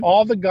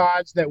All the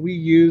gods that we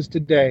use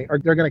today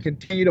they're going to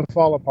continue to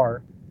fall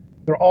apart.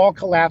 They're all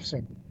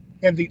collapsing.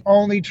 And the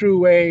only true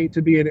way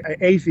to be an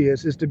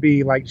atheist is to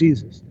be like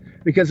Jesus.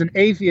 Because an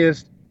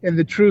atheist, in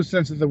the true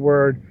sense of the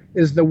word,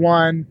 is the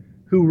one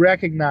who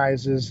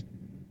recognizes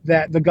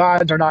that the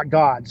gods are not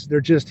gods.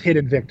 They're just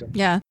hidden victims.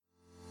 Yeah.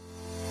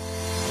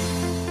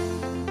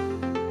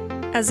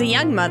 As a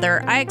young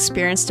mother, I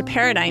experienced a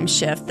paradigm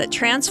shift that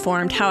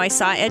transformed how I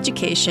saw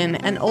education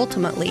and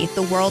ultimately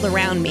the world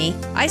around me.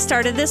 I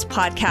started this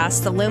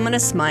podcast, The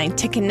Luminous Mind,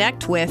 to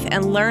connect with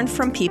and learn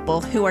from people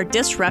who are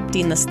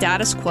disrupting the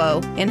status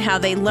quo in how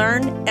they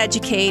learn,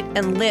 educate,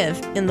 and live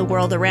in the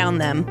world around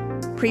them.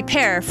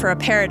 Prepare for a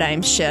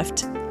paradigm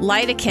shift.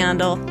 Light a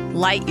candle,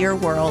 light your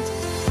world.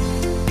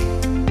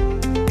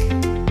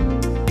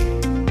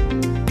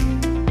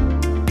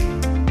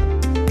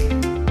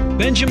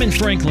 Benjamin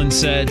Franklin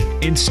said,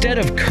 "Instead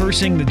of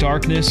cursing the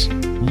darkness,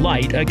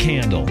 light a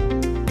candle."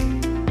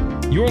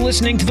 You're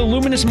listening to The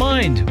Luminous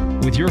Mind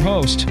with your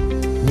host,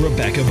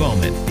 Rebecca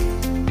Bowman.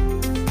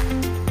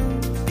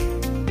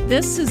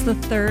 This is the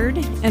third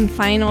and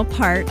final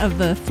part of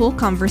the full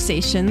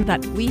conversation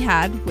that we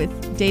had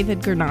with David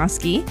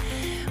Gornoski.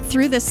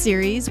 Through this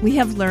series, we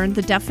have learned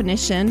the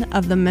definition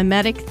of the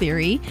mimetic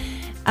theory,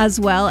 as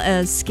well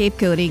as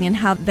scapegoating and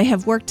how they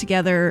have worked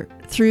together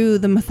through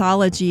the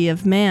mythology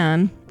of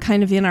man,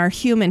 kind of in our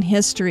human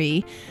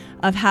history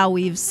of how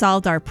we've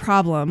solved our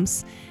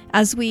problems.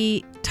 As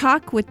we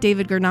talk with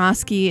David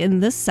Gornoski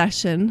in this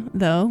session,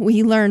 though,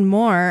 we learn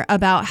more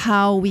about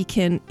how we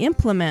can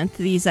implement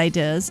these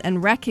ideas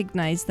and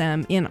recognize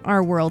them in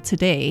our world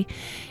today,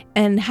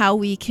 and how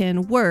we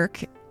can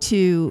work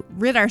to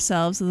rid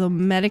ourselves of the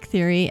mimetic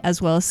theory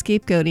as well as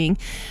scapegoating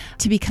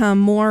to become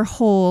more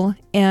whole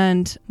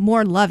and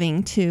more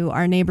loving to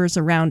our neighbors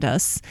around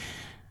us.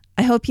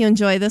 I hope you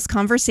enjoy this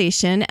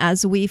conversation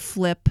as we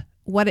flip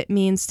what it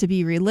means to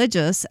be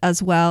religious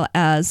as well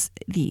as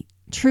the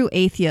true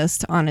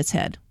atheist on its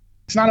head.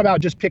 It's not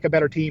about just pick a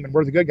better team and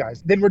we're the good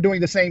guys. Then we're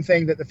doing the same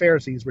thing that the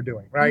Pharisees were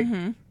doing, right?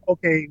 Mm-hmm.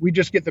 Okay, we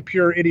just get the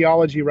pure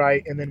ideology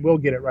right and then we'll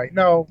get it right.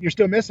 No, you're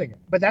still missing it.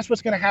 But that's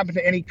what's going to happen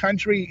to any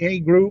country, any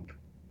group,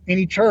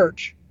 any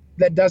church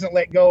that doesn't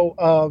let go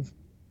of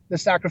the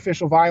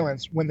sacrificial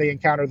violence when they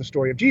encounter the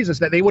story of Jesus,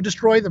 that they will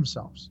destroy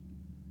themselves.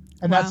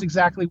 And wow. That's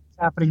exactly what's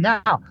happening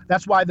now.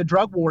 That's why the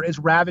drug war is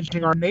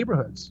ravaging our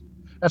neighborhoods.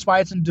 That's why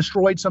it's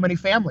destroyed so many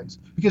families.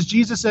 Because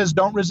Jesus says,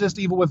 don't resist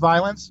evil with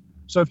violence.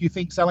 So if you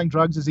think selling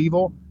drugs is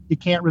evil, you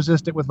can't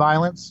resist it with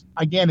violence.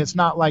 Again, it's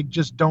not like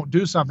just don't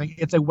do something.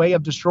 It's a way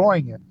of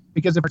destroying it.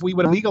 Because if we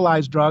would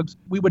legalize drugs,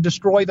 we would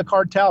destroy the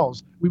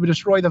cartels. We would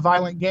destroy the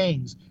violent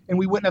gangs. And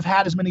we wouldn't have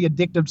had as many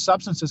addictive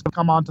substances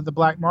come onto the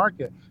black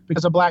market.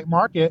 Because a black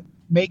market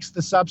makes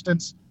the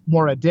substance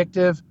more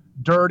addictive,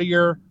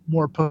 dirtier,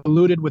 more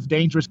polluted with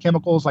dangerous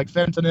chemicals like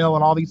fentanyl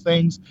and all these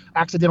things,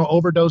 accidental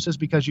overdoses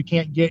because you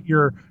can't get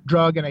your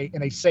drug in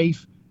a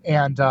safe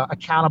and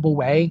accountable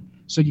way.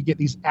 So you get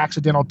these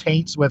accidental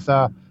taints with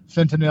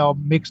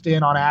fentanyl mixed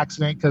in on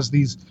accident because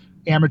these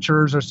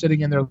amateurs are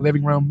sitting in their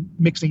living room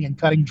mixing and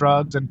cutting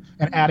drugs and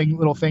adding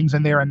little things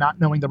in there and not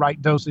knowing the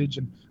right dosage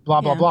and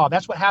blah, blah, blah.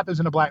 That's what happens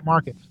in a black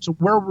market. So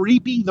we're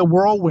reaping the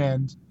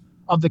whirlwind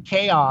of the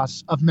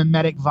chaos of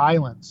mimetic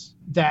violence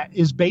that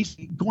is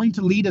basically going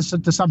to lead us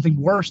to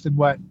something worse than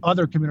what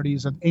other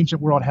communities of the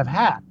ancient world have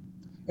had.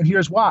 And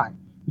here's why.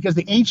 Because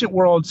the ancient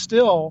world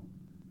still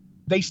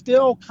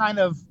kind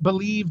of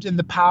believed in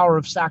the power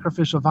of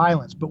sacrificial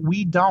violence, but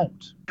we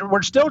don't.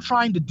 We're still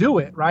trying to do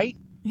it, right?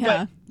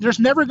 Yeah. But there's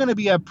never going to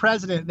be a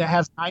president that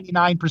has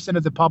 99%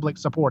 of the public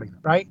supporting it,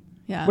 right?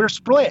 Yeah. We're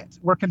split.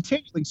 We're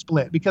continually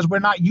split because we're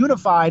not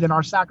unified in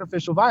our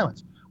sacrificial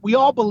violence. We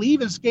all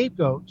believe in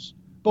scapegoats,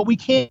 but we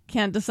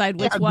can't decide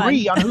which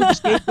agree one. on who the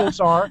scapegoats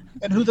are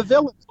and who the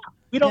villains are.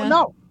 We don't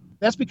know.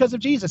 That's because of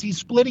Jesus. He's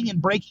splitting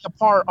and breaking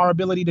apart our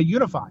ability to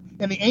unify.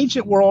 In the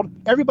ancient world,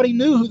 everybody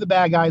knew who the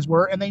bad guys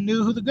were and they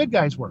knew who the good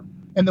guys were.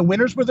 And the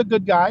winners were the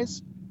good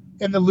guys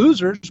and the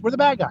losers were the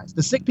bad guys.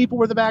 The sick people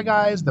were the bad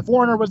guys. The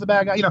foreigner was the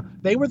bad guy.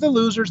 They were the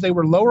losers. They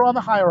were lower on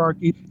the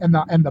hierarchy, and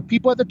the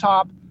people at the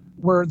top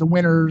were the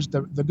winners,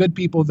 the good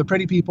people, the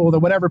pretty people, the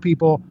whatever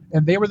people,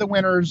 and they were the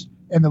winners,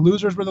 and the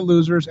losers were the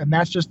losers, and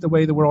that's just the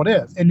way the world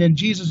is. And then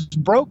Jesus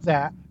broke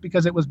that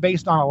because it was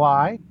based on a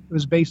lie. It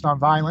was based on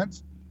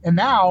violence. And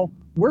now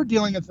we're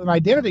dealing with an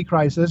identity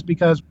crisis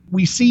because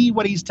we see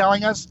what he's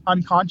telling us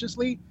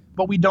unconsciously,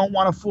 but we don't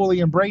want to fully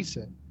embrace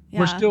it. Yeah.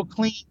 We're still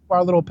clinging to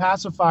our little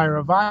pacifier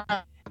of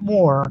violence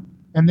more,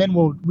 and then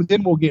we'll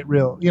get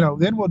real.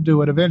 Then we'll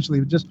do it eventually.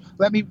 Just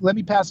let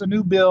me pass a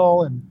new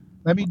bill and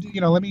let me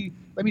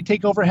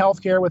take over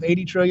healthcare with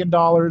 $80 trillion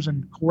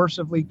and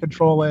coercively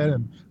control it,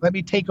 and let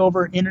me take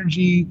over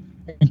energy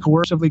and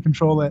coercively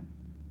control it.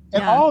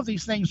 And all of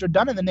these things are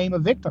done in the name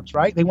of victims,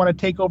 right? They want to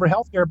take over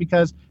healthcare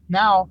because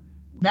now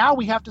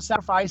we have to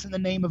sacrifice in the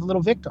name of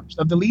little victims,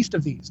 of the least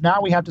of these. Now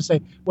we have to say,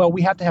 well,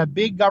 we have to have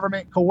big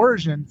government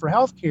coercion for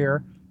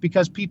healthcare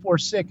because people are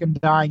sick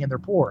and dying and they're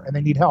poor and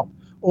they need help.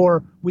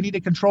 Or we need to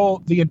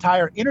control the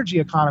entire energy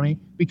economy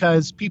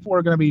because people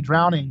are going to be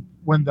drowning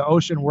when the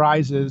ocean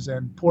rises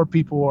and poor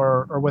people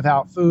are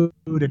without food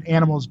and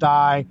animals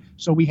die.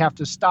 So we have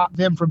to stop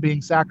them from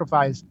being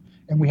sacrificed,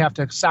 and we have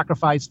to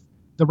sacrifice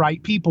the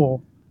right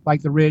people,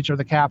 like the rich or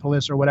the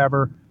capitalists or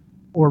whatever,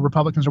 or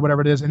Republicans or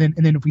whatever it is. And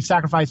then if we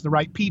sacrifice the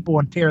right people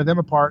and tear them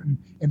apart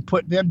and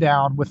put them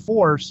down with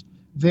force,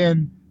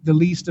 then the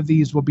least of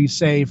these will be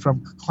saved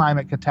from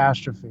climate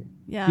catastrophe.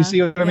 Yeah. You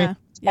see what I mean?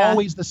 It's Yeah.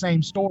 always the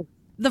same story.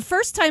 The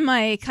first time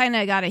I kind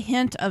of got a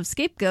hint of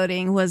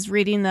scapegoating was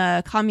reading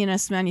the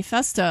Communist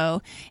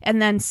Manifesto, and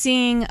then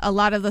seeing a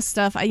lot of the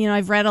stuff.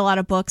 I've read a lot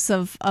of books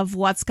of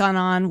what's gone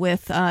on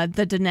with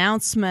the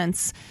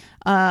denouncements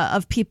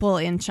of people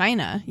in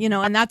China,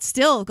 and that's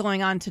still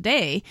going on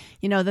today,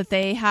 that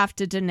they have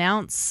to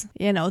denounce,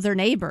 their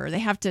neighbor. They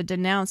have to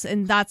denounce,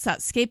 and that's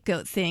that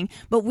scapegoat thing.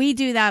 But we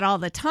do that all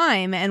the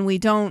time, and we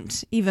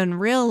don't even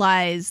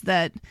realize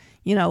that,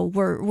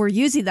 we're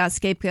using that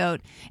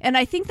scapegoat. And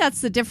I think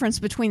that's the difference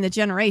between the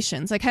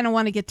generations. I kind of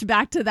want to get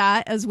back to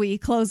that as we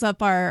close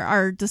up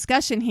our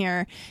discussion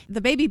here. The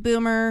baby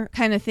boomer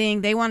kind of thing,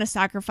 they want to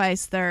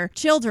sacrifice their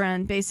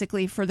children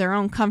basically for their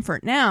own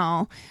comfort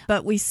now.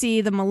 But we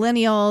see the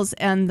millennials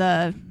and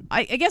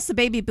I guess the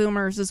baby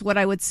boomers is what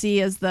I would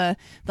see as the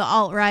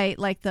alt-right,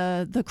 like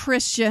the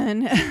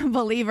Christian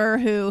believer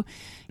who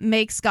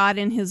makes God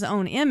in his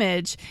own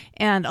image.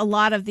 And a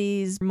lot of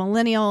these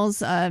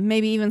millennials,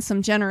 maybe even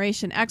some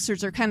Generation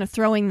Xers, are kind of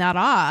throwing that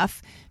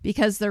off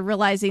because they're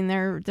realizing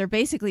they're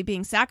basically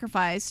being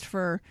sacrificed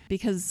for the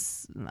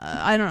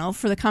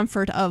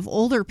comfort of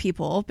older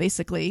people,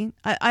 basically.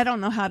 I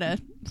don't know how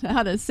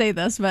to say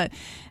this, but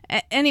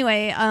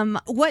anyway,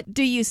 what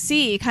do you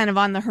see kind of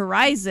on the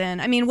horizon?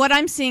 I mean, what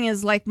I'm seeing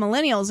is like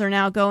millennials are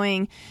now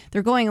going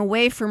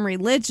away from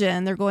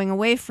religion. They're going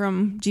away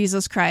from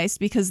Jesus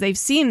Christ because they've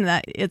seen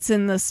that it's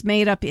in this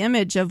made up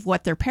image of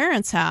what their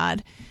parents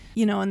had,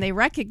 and they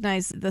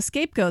recognize the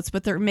scapegoats,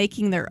 but they're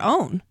making their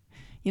own.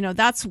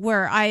 That's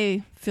where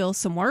I feel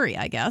some worry,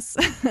 I guess.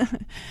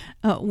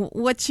 Do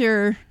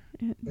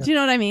you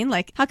know what I mean?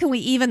 Like, how can we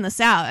even this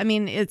out? I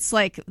mean, it's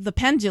like the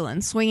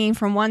pendulum swinging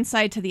from one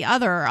side to the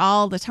other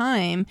all the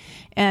time,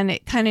 and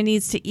it kind of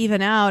needs to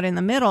even out in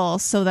the middle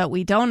so that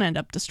we don't end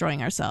up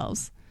destroying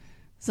ourselves.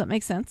 Does that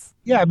make sense?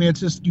 Yeah, I mean, it's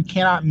just you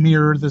cannot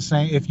mirror the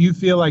same. If you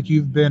feel like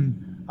you've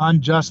been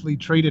unjustly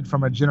treated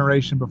from a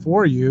generation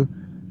before you,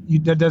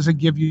 that doesn't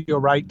give you a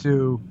right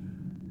to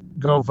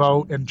go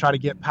vote and try to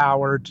get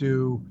power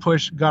to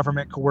push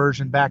government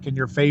coercion back in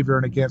your favor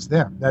and against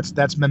them.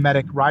 That's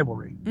mimetic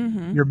rivalry.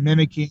 Mm-hmm. You're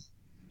mimicking.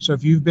 So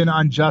if you've been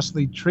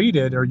unjustly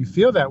treated or you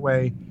feel that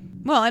way.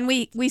 Well, and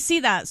we see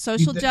that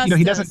social justice.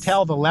 He doesn't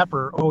tell the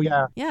leper, oh,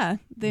 yeah. Yeah,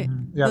 the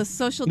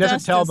social justice. He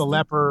doesn't tell the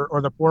leper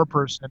or the poor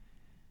person,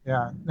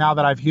 yeah, now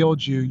that I've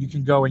healed you, you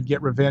can go and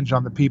get revenge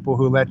on the people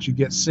who let you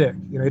get sick.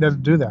 He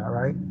doesn't do that,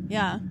 right?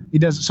 Yeah. He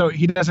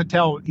doesn't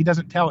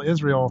tell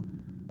Israel,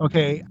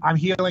 okay, I'm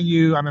healing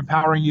you, I'm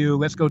empowering you,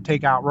 let's go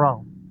take out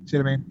Rome. See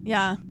what I mean?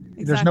 Yeah,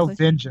 exactly.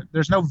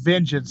 There's no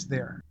vengeance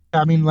there.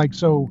 I mean,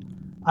 so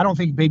I don't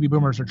think baby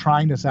boomers are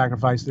trying to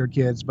sacrifice their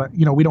kids, but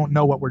we don't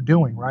know what we're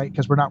doing, right?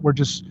 Because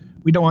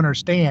we don't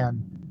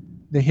understand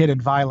the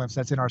hidden violence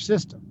that's in our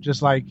system.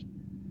 Just like,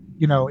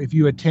 if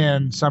you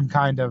attend some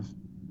kind of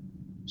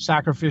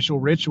sacrificial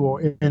ritual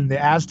in the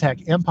Aztec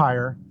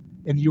Empire,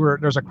 and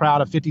there's a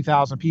crowd of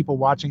 50,000 people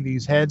watching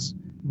these heads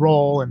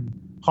roll and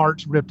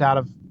hearts ripped out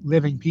of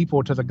living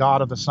people to the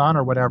god of the sun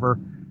or whatever,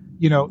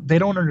 they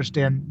don't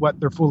understand what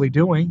they're fully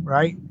doing,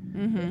 right?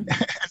 Mm-hmm. And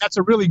that's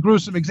a really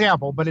gruesome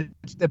example, but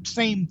it's the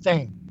same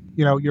thing.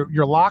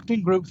 You're locked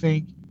in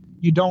groupthink.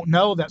 You don't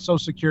know that Social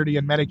Security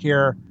and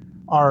Medicare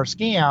are a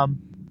scam,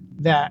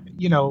 that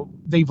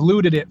they've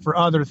looted it for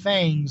other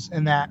things,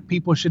 and that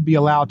people should be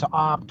allowed to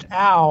opt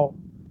out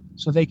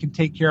so they can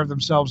take care of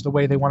themselves the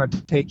way they want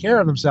to take care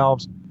of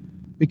themselves,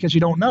 because you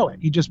don't know it.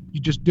 You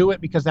just do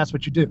it because that's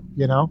what you do,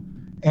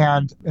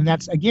 And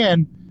that's,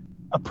 again,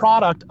 a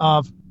product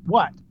of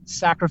what?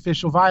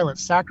 Sacrificial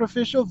violence.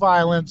 Sacrificial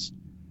violence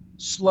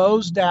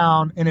slows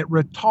down and it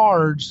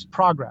retards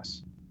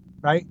progress,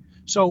 right?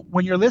 So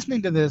when you're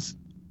listening to this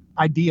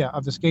idea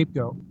of the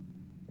scapegoat,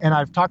 and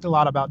I've talked a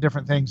lot about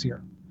different things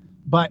here,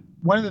 but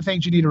one of the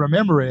things you need to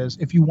remember is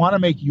if you want to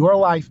make your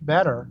life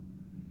better,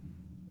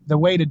 the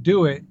way to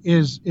do it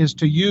is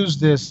to use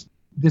this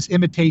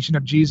imitation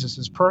of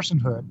Jesus's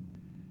personhood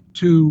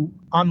to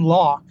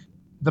unlock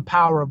the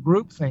power of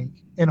groupthink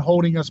in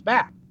holding us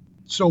back.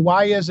 So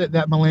why is it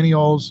that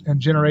millennials and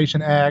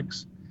Generation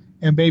X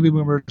and baby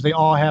boomers, they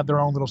all have their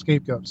own little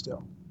scapegoat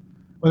still?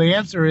 Well, the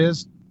answer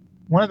is,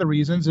 one of the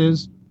reasons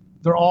is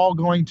they're all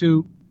going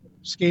to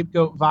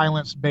scapegoat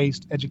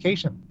violence-based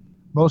education.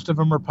 Most of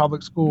them are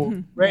public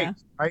school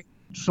raised, right?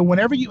 So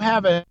whenever you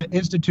have an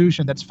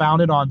institution that's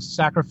founded on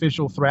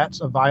sacrificial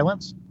threats of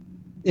violence,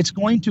 it's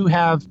going to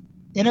have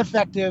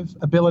ineffective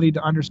ability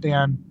to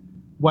understand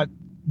what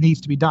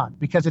needs to be done,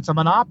 because it's a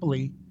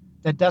monopoly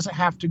that doesn't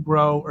have to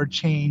grow or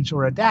change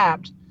or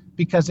adapt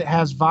because it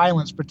has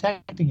violence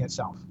protecting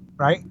itself,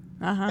 right?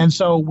 Uh-huh. And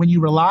so when you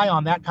rely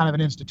on that kind of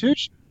an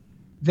institution,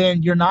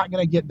 then you're not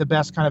going to get the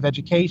best kind of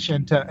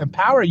education to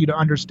empower you to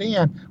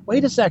understand,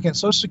 wait a second,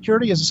 Social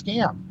Security is a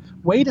scam.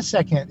 Wait a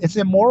second, it's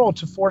immoral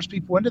to force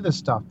people into this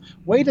stuff.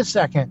 Wait a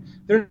second,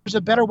 there's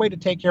a better way to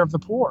take care of the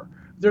poor.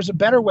 There's a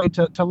better way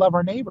to love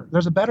our neighbor.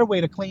 There's a better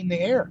way to clean the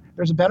air.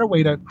 There's a better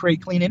way to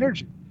create clean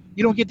energy.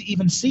 You don't get to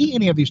even see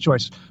any of these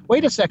choices.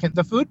 Wait a second,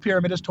 the food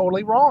pyramid is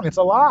totally wrong. It's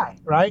a lie,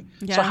 right?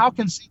 Yeah. So how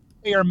can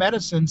single-payer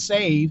medicine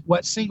save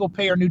what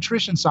single-payer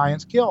nutrition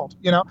science killed?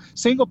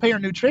 Single-payer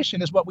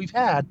nutrition is what we've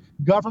had.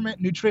 Government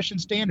nutrition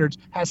standards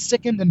has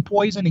sickened and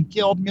poisoned and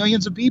killed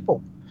millions of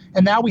people.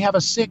 And now we have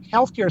a sick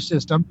healthcare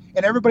system,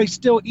 and everybody's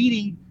still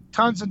eating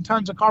tons and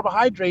tons of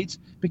carbohydrates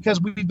because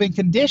we've been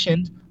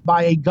conditioned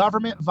by a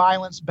government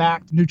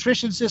violence-backed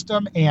nutrition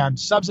system and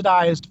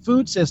subsidized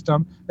food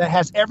system that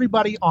has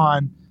everybody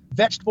on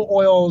vegetable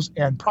oils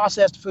and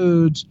processed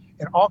foods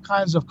and all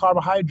kinds of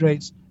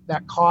carbohydrates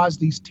that cause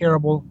these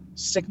terrible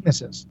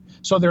sicknesses.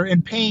 So they're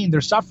in pain,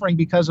 they're suffering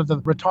because of the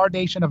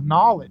retardation of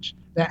knowledge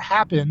that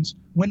happens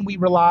when we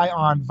rely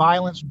on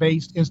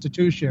violence-based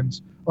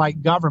institutions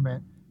like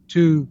government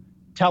to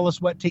tell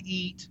us what to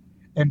eat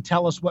and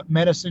tell us what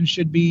medicine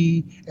should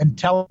be and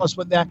tell us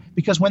what that,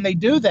 because when they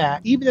do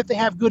that, even if they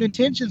have good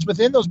intentions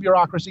within those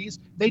bureaucracies,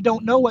 they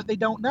don't know what they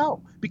don't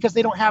know because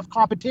they don't have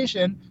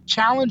competition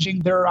challenging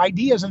their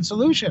ideas and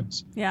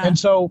solutions. Yeah. And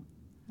so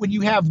when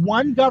you have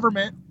one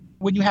government,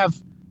 when you have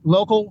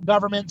local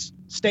governments,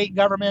 state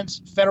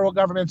governments, federal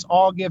governments,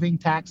 all giving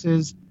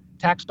taxes,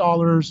 tax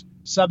dollars,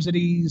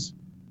 subsidies,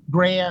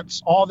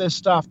 grants, all this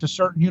stuff to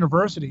certain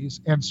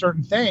universities and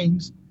certain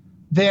things,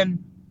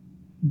 then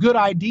good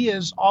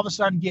ideas all of a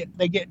sudden get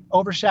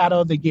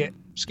overshadowed, they get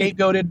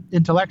scapegoated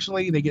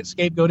intellectually, they get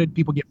scapegoated,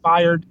 people get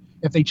fired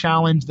if they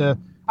challenge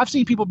I've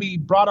seen people be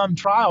brought on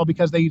trial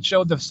because they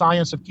showed the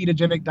science of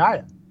ketogenic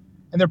diet.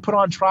 And they're put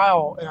on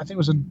trial, I think it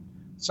was in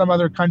some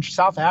other country,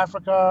 South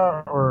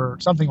Africa or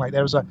something like that.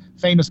 There was a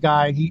famous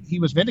guy, he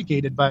was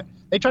vindicated, but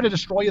they tried to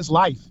destroy his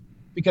life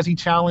because he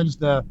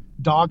challenged the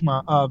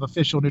dogma of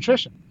official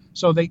nutrition.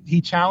 So he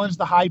challenged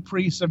the high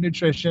priests of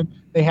nutrition,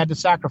 they had to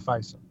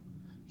sacrifice him.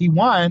 He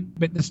won,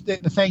 but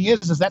the thing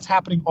is that's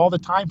happening all the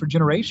time for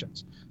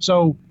generations.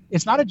 So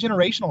it's not a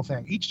generational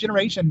thing. Each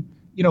generation,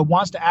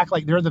 wants to act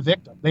like they're the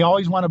victim. They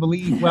always want to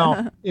believe,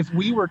 well, if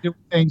we were doing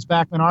things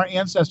back in our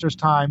ancestors'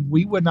 time,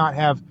 we would not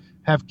have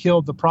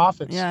killed the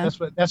prophets. Yeah.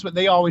 That's what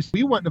they always.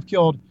 We wouldn't have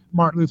killed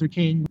Martin Luther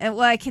King.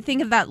 Well, I can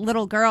think of that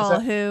little girl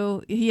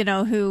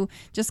who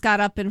just got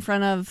up in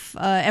front of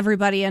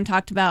everybody and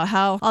talked about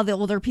how all the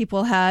older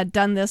people had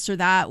done this or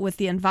that with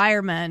the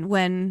environment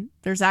when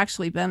there's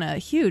actually been a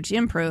huge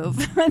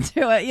improvement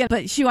to it.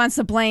 But she wants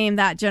to blame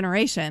that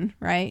generation,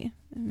 right?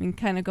 I mean,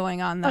 kind of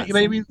going on that.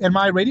 Maybe in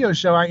my radio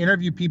show, I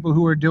interview people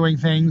who are doing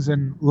things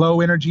in low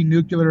energy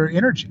nuclear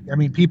energy. I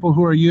mean, people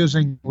who are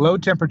using low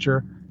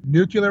temperature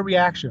nuclear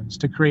reactions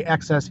to create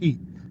excess heat.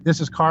 This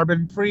is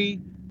carbon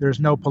free. There's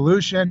no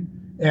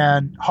pollution,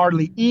 and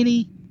hardly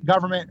any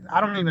government,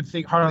 I don't even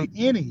think hardly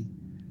any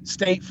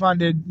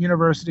state-funded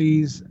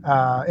universities,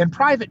 and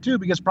private too,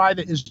 because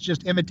private is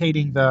just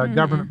imitating the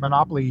government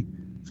monopoly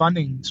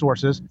funding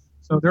sources.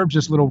 So they're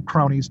just little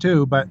cronies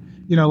too. But,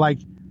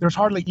 there's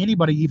hardly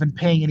anybody even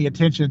paying any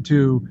attention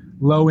to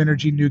low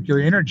energy nuclear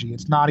energy.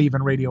 It's not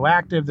even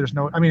radioactive. There's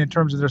no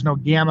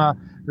gamma,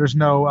 there's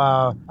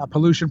no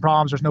pollution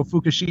problems. There's no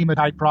Fukushima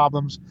type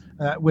problems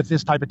with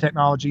this type of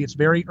technology. It's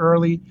very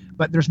early,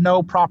 but there's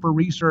no proper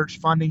research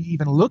funding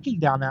even looking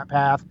down that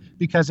path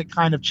because it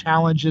kind of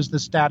challenges the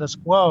status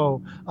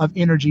quo of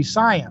energy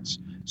science.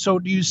 So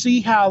do you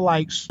see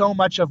how so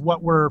much of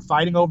what we're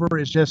fighting over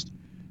is just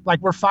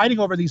we're fighting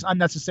over these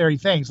unnecessary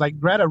things?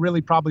 Greta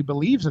really probably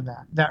believes in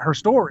that her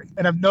story.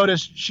 And I've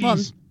noticed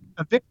she's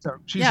a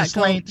victim. She's a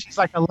slain. She's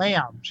like a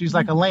lamb. She's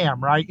like a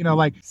lamb, right?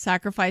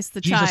 Sacrifice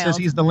the Jesus child. Jesus says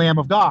he's the Lamb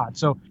of God.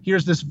 So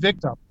here's this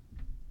victim.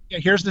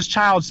 Here's this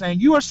child saying,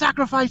 you are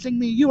sacrificing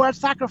me. You are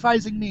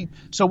sacrificing me.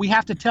 So we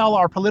have to tell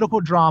our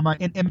political drama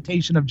in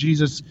imitation of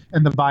Jesus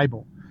and the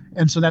Bible.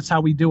 And so that's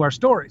how we do our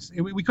stories.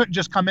 We couldn't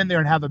just come in there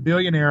and have a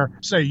billionaire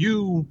say,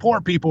 you poor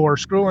people are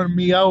screwing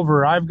me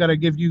over. I've got to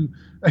give you,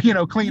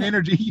 clean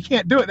energy. You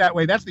can't do it that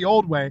way. That's the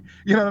old way.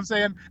 You know what I'm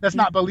saying? That's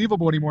not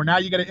believable anymore. Now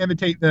you got to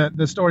imitate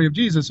the story of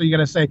Jesus. So you got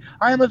to say,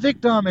 I am a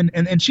victim.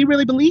 And she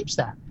really believes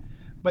that.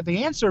 But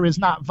the answer is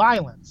not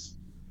violence.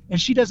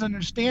 And she doesn't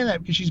understand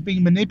that because she's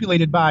being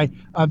manipulated by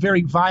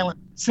very violent,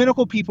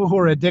 cynical people who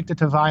are addicted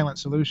to violent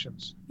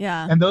solutions.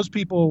 Yeah. And those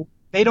people,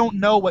 they don't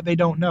know what they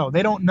don't know.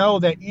 They don't know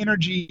that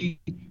energy,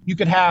 you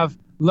could have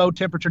low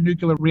temperature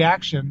nuclear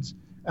reactions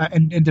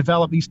and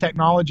develop these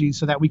technologies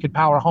so that we could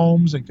power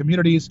homes and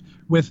communities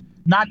with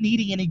not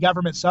needing any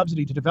government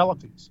subsidy to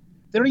develop these.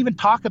 They don't even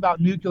talk about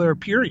nuclear,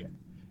 period.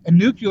 And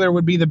nuclear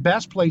would be the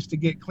best place to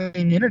get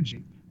clean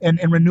energy and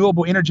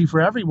renewable energy for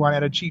everyone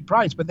at a cheap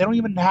price. But they don't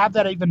even have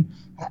that even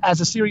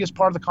as a serious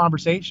part of the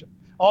conversation.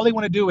 All they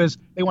want to do is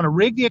they want to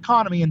rig the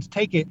economy and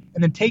take it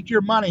and then take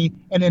your money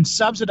and then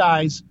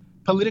subsidize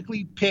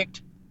politically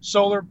picked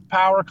solar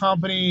power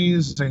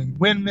companies and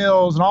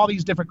windmills and all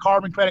these different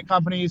carbon credit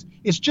companies.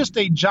 It's just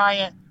a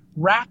giant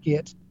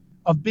racket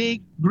of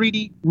big,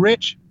 greedy,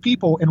 rich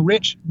people and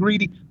rich,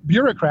 greedy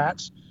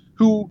bureaucrats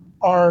who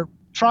are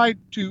trying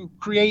to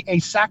create a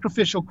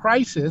sacrificial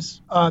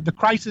crisis, the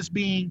crisis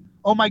being,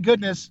 oh my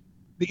goodness,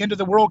 the end of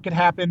the world could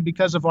happen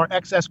because of our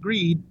excess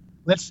greed.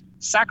 Let's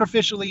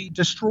sacrificially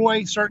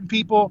destroy certain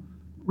people,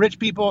 rich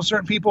people,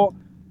 certain people,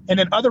 and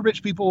then other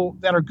rich people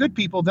that are good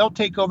people, they'll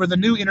take over the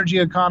new energy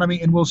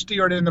economy and we'll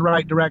steer it in the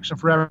right direction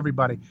for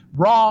everybody.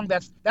 Wrong.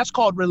 That's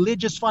called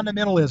religious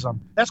fundamentalism.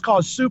 That's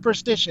called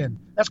superstition.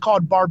 That's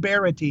called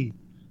barbarity.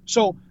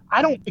 So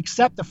I don't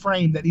accept the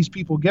frame that these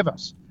people give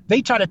us.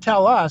 They try to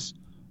tell us,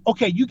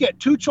 okay, you get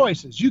two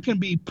choices. You can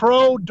be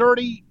pro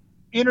dirty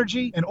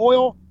energy and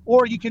oil,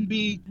 or you can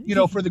be,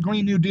 for the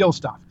Green New Deal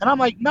stuff. And I'm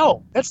like,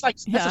 no, that's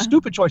a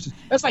stupid choice.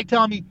 That's like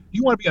telling me,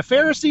 you want to be a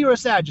Pharisee or a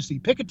Sadducee?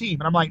 Pick a team.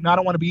 And I'm like, no, I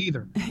don't want to be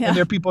either. Yeah. And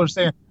there are people who are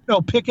saying, no,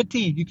 pick a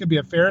team. You can be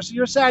a Pharisee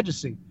or a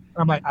Sadducee. And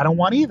I'm like, I don't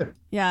want either.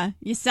 Yeah,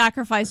 you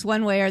sacrifice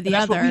one way or the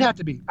that's other. That's what we have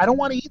to be. I don't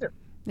want either.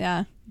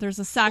 Yeah, there's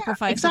a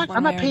sacrifice. Yeah, exactly.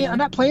 I'm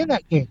not playing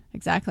that game.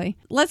 Exactly.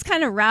 Let's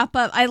kind of wrap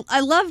up. I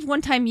love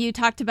one time you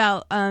talked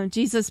about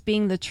Jesus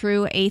being the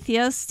true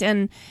atheist,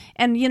 and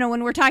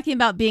when we're talking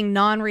about being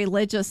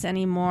non-religious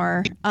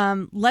anymore,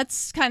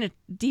 let's kind of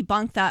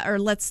debunk that, or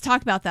let's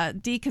talk about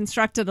that,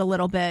 deconstruct it a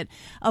little bit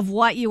of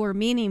what you were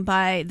meaning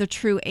by the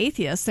true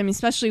atheist. I mean,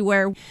 especially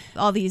where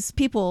all these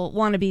people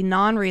want to be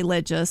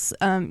non-religious.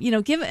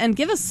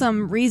 Give us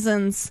some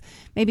reasons,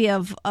 maybe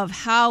of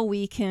how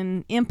we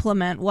can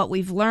implement what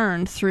we've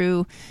learned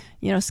through,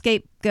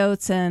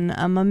 scapegoats and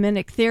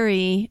mimetic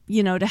theory,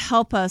 to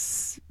help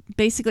us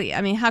basically.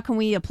 I mean, how can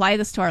we apply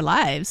this to our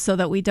lives so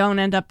that we don't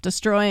end up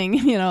destroying,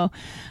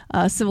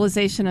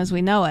 civilization as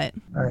we know it?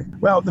 All right.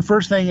 Well, the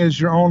first thing is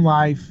your own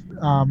life.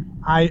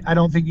 I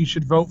don't think you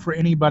should vote for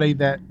anybody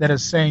that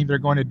is saying they're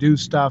going to do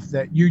stuff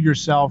that you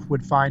yourself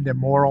would find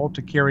immoral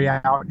to carry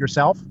out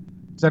yourself.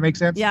 Does that make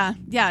sense? Yeah.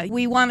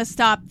 We want to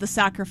stop the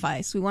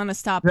sacrifice. We want to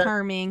stop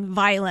harming,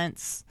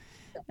 violence,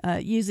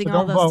 using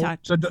all those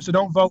tactics. So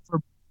don't vote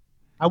for.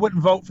 I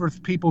wouldn't vote for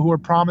people who are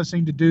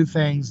promising to do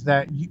things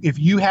that if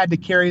you had to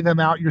carry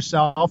them out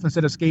yourself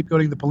instead of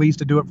scapegoating the police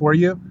to do it for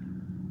you,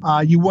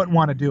 you wouldn't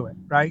want to do it,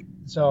 right?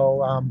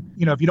 So,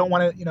 if you don't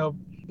want to,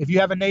 if you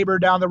have a neighbor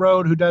down the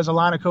road who does a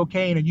line of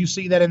cocaine and you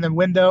see that in the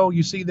window,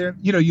 you see their,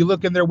 you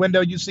look in their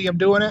window, you see them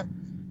doing it.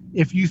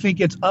 If you think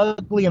it's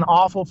ugly and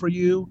awful for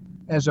you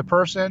as a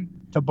person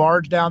to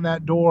barge down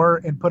that door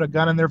and put a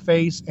gun in their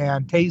face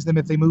and tase them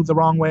if they move the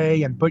wrong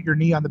way and put your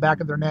knee on the back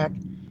of their neck,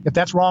 if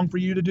that's wrong for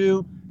you to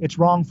do, it's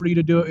wrong for you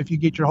to do it if you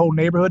get your whole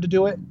neighborhood to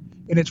do it.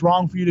 And it's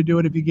wrong for you to do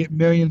it if you get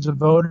millions of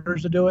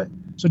voters to do it.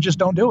 So just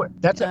don't do it.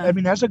 That's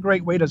a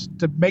great way to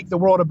make the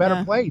world a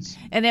better place.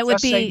 And it would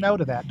just say no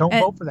to that. Don't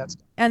vote for that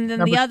stuff. And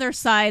then the other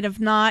side of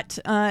not,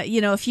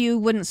 if you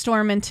wouldn't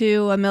storm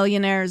into a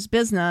millionaire's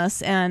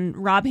business and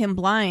rob him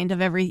blind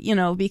of every,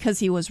 because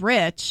he was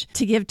rich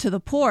to give to the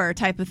poor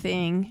type of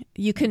thing,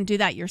 you couldn't do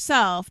that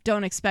yourself.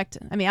 Don't expect.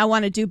 I mean, I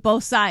want to do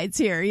both sides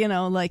here.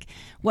 Like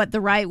what the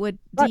right would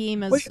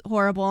deem as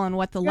horrible and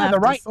what the left.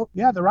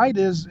 The right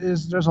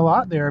is there's a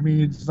lot there. I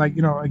mean, it's like,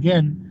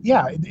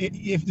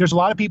 if there's a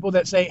lot of people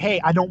that say,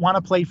 hey, I don't want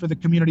to play for the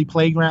community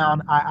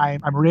playground.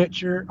 I'm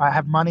richer, I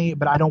have money,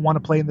 but I don't want to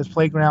play in this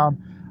playground.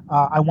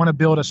 I want to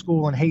build a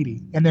school in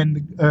Haiti. And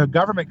then the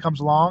government comes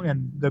along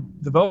and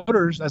the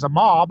voters as a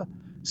mob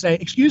say,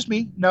 excuse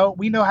me, no,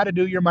 we know how to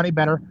do your money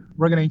better.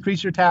 We're going to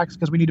increase your tax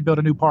because we need to build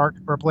a new park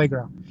or a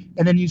playground.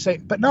 And then you say,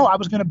 but no, I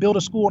was going to build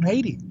a school in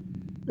Haiti.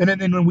 And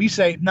then when we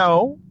say,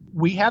 no,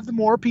 we have the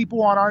more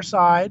people on our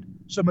side,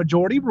 so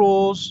majority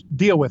rules,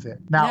 deal with it.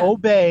 Now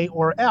obey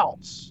or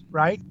else,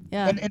 right?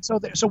 Yeah. And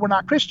so we're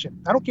not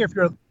Christian. I don't care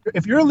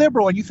if you're a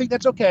liberal and you think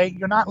that's okay,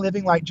 you're not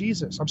living like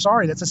Jesus. I'm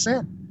sorry, that's a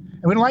sin.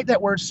 And we don't like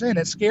that word sin.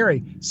 It's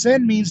scary.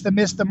 Sin means to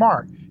miss the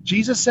mark.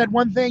 Jesus said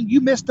one thing, you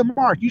missed the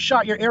mark. You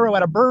shot your arrow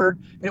at a bird,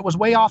 and it was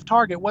way off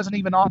target. It wasn't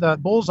even on the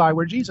bullseye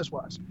where Jesus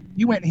was.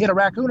 You went and hit a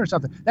raccoon or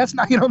something. That's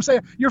not, what I'm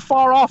saying? You're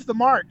far off the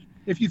mark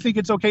if you think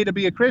it's okay to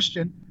be a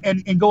Christian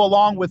and go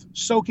along with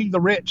soaking the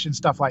rich and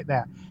stuff like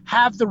that.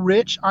 Have the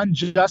rich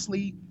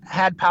unjustly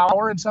had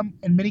power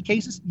in many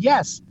cases?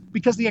 Yes,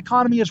 because the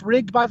economy is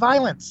rigged by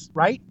violence,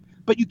 right?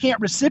 But you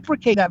can't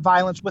reciprocate that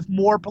violence with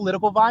more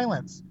political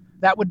violence.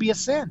 That would be a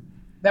sin.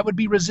 That would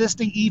be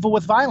resisting evil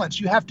with violence.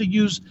 You have to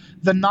use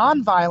the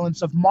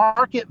nonviolence of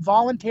market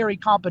voluntary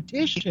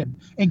competition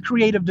and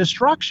creative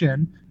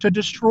destruction to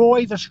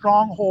destroy the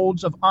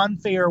strongholds of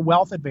unfair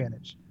wealth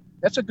advantage.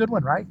 That's a good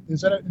one, right?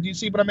 Do you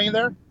see what I mean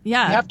there?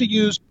 Yeah. You have to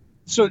use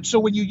so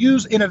when you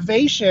use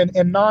innovation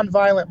and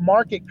nonviolent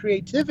market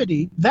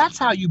creativity, that's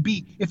how you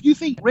beat. If you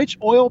think rich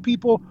oil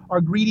people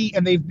are greedy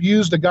and they've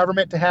used the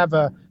government to have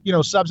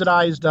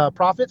subsidized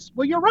profits,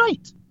 well, you're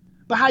right.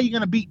 But how are you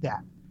going to beat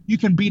that? You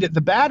can beat it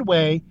the bad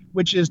way,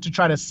 which is to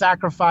try to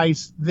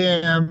sacrifice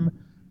them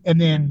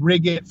and then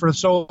rig it for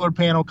solar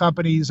panel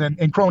companies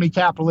and crony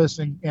capitalists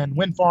and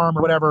wind farm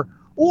or whatever.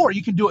 Or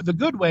you can do it the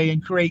good way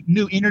and create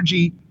new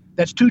energy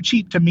that's too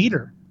cheap to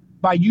meter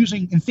by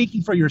using and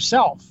thinking for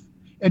yourself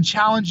and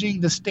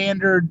challenging the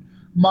standard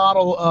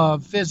model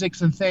of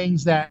physics and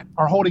things that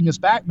are holding us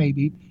back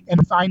maybe,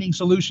 and finding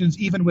solutions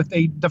even if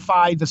they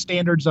defy the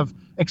standards of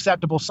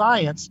acceptable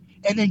science,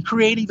 and then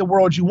creating the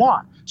world you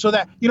want. So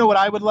that, you know what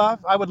I would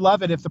love? I would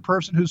love it if the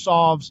person who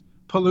solves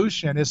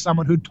pollution is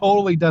someone who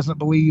totally doesn't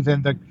believe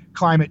in the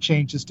climate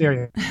change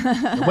hysteria.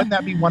 Wouldn't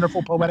that be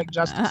wonderful poetic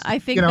justice? I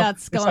think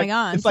that's going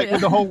on. It's like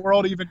with the whole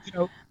world even,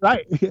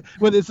 right.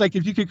 Well, it's like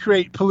if you could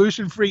create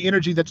pollution-free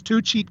energy that's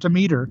too cheap to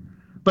meter,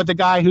 but the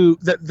guy who,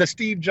 the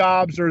Steve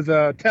Jobs or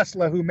the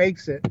Tesla who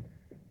makes it,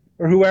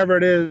 or whoever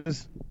it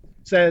is,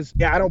 says,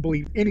 yeah, I don't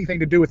believe anything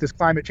to do with this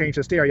climate change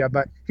hysteria,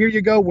 but here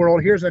you go,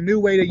 world. Here's a new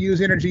way to use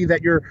energy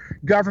that your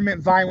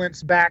government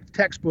violence-backed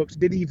textbooks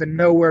didn't even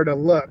know where to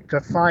look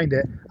to find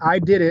it. I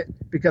did it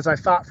because I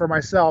thought for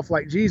myself,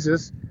 like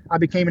Jesus. I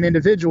became an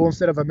individual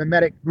instead of a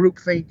mimetic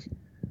groupthink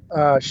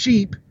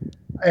sheep,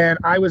 and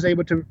I was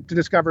able to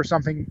discover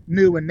something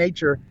new in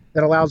nature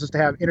that allows us to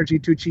have energy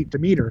too cheap to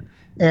meter.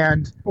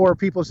 Or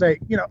people say,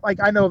 like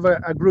I know of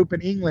a group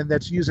in England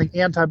that's using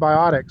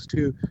antibiotics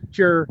to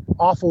cure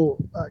awful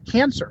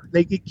cancer.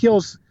 It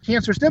kills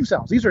cancer stem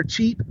cells. These are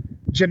cheap,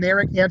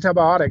 generic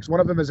antibiotics.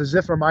 One of them is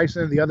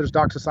azithromycin, the other is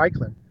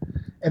doxycycline.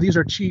 And these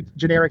are cheap,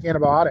 generic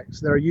antibiotics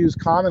that are used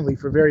commonly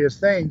for various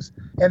things.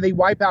 And they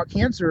wipe out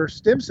cancer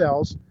stem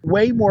cells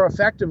way more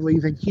effectively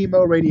than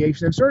chemo,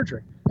 radiation, and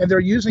surgery. And they're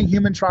using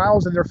human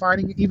trials, and they're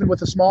finding, even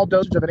with a small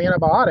dosage of an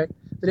antibiotic,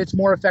 that it's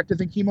more effective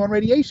than chemo and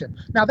radiation.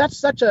 Now, that's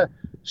such a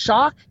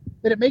shock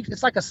that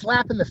it's like a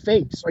slap in the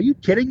face. Are you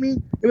kidding me?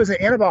 It was an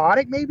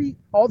antibiotic, maybe?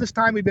 All this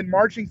time we've been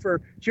marching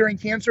for curing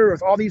cancer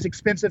with all these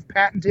expensive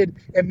patented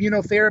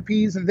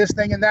immunotherapies and this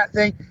thing and that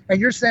thing. And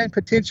you're saying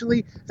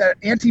potentially that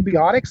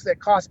antibiotics that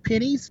cost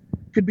pennies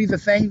could be the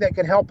thing that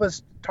could help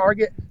us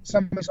target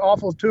some of these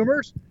awful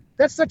tumors?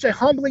 That's such a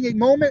humbling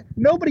moment.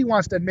 Nobody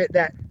wants to admit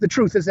that the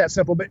truth is that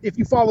simple. But if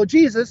you follow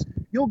Jesus,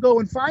 you'll go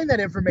and find that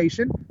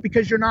information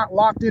because you're not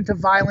locked into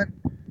violence.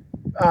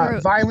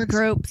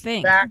 Group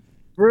think.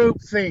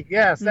 Group think.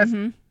 Yes, that's.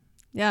 Mm-hmm.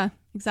 Yeah,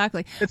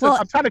 exactly.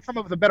 I'm trying to come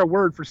up with a better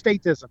word for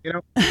statism.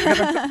 Because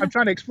I'm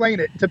trying to explain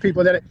it to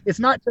people that it's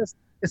not just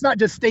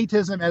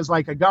statism as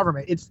like a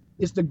government.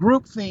 It's the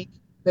group think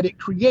that it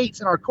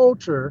creates in our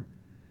culture.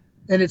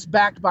 And it's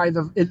backed by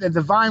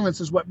the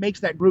violence is what makes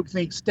that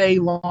groupthink stay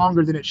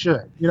longer than it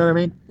should. You know what I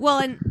mean? Well,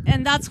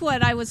 and that's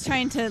what I was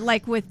trying to,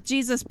 like with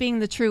Jesus being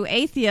the true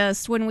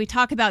atheist, when we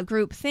talk about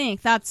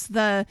groupthink, that's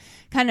the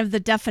kind of the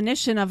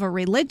definition of a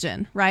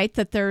religion, right?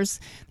 That there's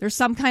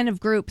some kind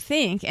of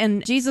groupthink.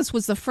 And Jesus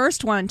was the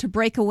first one to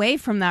break away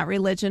from that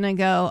religion and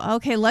go,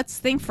 okay, let's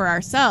think for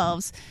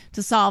ourselves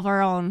to solve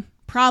our own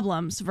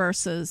problems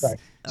versus... Right.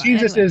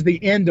 Jesus is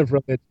the end of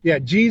religion. Yeah,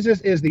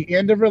 Jesus is the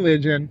end of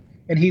religion.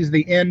 And he's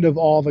the end of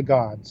all the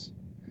gods.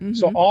 Mm-hmm.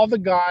 So all the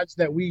gods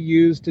that we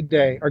use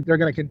today they're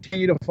going to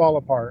continue to fall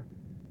apart.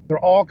 They're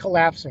all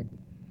collapsing.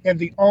 And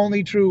the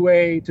only true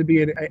way to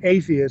be an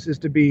atheist is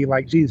to be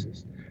like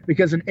Jesus.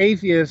 Because an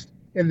atheist,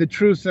 in the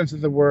true sense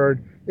of the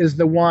word, is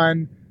the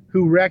one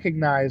who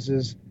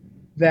recognizes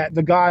that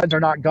the gods are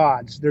not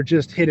gods. They're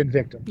just hidden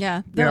victims.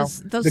 Yeah,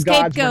 those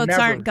scapegoats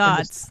aren't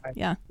gods.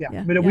 Yeah.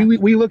 But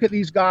we look at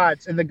these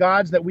gods, and the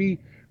gods that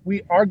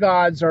our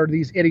gods are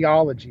these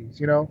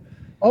ideologies,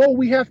 Oh,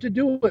 we have to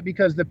do it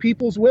because the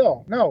people's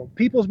will. No,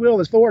 people's will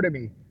is Thor to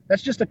me.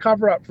 That's just a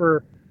cover-up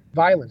for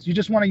violence. You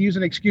just want to use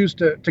an excuse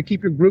to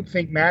keep your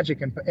groupthink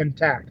magic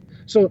intact.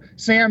 So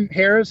Sam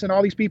Harris and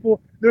all these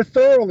people, they're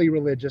thoroughly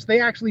religious. They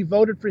actually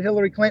voted for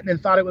Hillary Clinton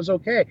and thought it was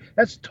okay.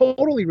 That's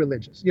totally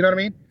religious. You know what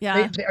I mean?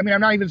 Yeah. I'm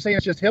not even saying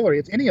it's just Hillary.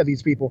 It's any of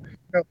these people.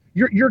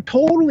 You're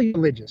totally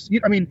religious.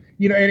 And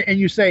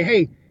you say,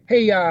 hey,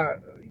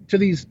 to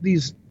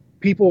these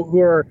people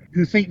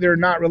who think they're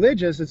not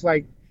religious, it's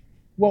like,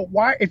 well,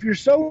 why? If you're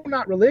so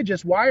not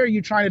religious, why are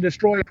you trying to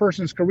destroy a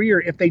person's career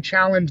if they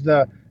challenge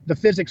the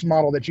physics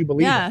model that you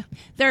believe in?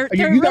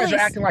 You guys are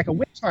acting like a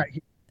witch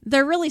hunt.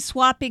 They're really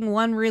swapping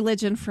one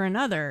religion for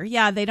another.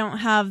 Yeah, they don't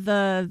have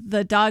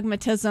the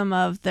dogmatism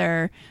of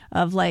I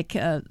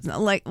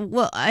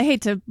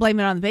hate to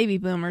blame it on the baby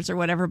boomers or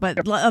whatever,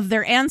 but of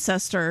their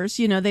ancestors.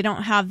 They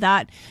don't have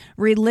that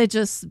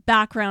religious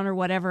background or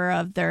whatever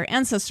of their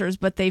ancestors,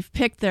 but they've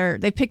picked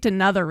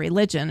another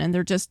religion, and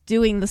they're just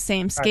doing the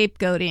same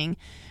scapegoating.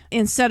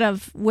 Instead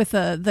of with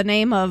the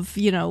name of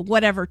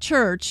whatever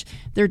church,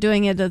 they're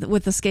doing it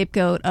with the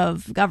scapegoat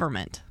of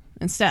government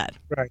instead.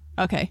 Right.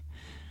 Okay.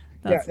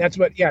 They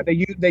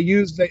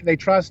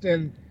trust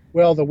in,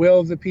 well, the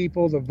will of the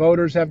people. The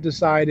voters have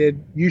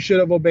decided you should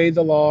have obeyed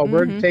the law. Mm-hmm.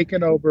 We're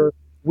taking over.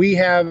 We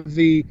have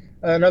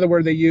another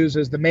word they use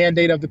is the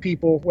mandate of the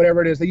people,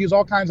 whatever it is. They use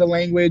all kinds of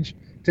language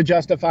to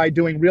justify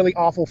doing really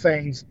awful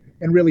things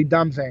and really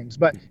dumb things.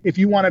 But if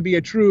you want to be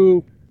a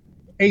true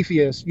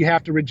atheist, you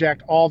have to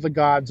reject all the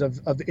gods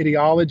of the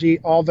ideology,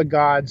 all the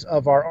gods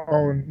of our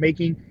own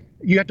making.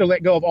 You have to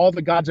let go of all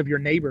the gods of your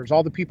neighbors,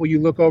 all the people you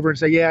look over and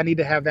say, yeah, I need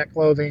to have that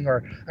clothing,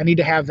 or I need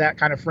to have that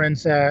kind of friend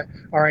set,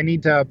 or I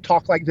need to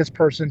talk like this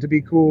person to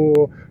be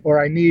cool,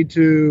 or I need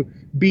to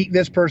beat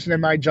this person in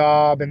my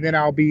job and then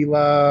I'll be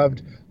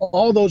loved.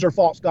 All those are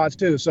false gods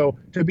too. So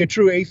to be a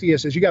true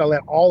atheist is you got to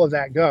let all of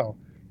that go.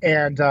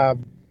 And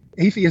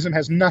atheism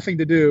has nothing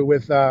to do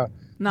with the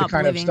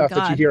kind of stuff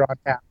that you hear on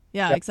tap.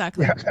 Yeah,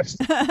 exactly. Yeah, that's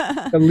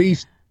the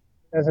least.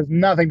 That has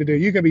nothing to do.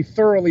 You can be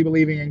thoroughly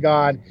believing in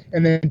God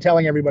and then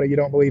telling everybody you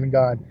don't believe in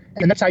God.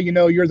 And that's how you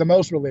know you're the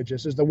most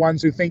religious, is the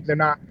ones who think they're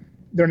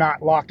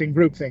not locked in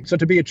groupthink. So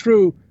to be a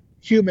true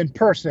human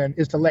person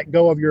is to let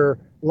go of your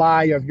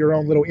lie of your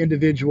own little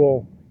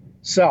individual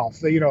self.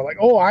 That, like,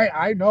 oh,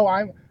 I know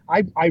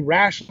I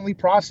rationally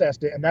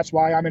processed it and that's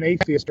why I'm an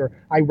atheist, or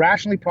I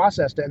rationally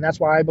processed it and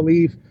that's why I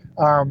believe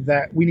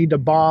that we need to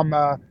bomb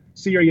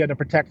Syria to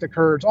protect the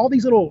Kurds. All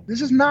these this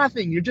is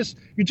nothing. You're just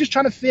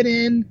trying to fit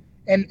in.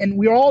 And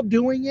we're all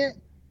doing it,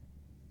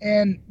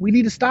 and we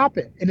need to stop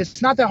it. And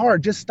it's not that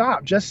hard. Just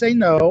stop. Just say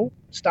no.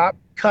 Stop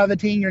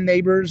coveting your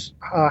neighbor's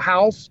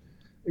house,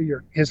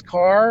 his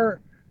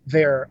car,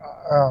 their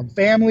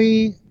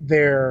family,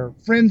 their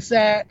friend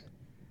set.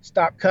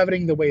 Stop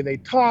coveting the way they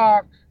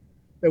talk,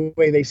 the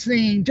way they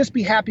sing. Just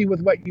be happy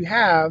with what you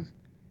have,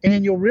 and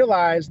then you'll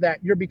realize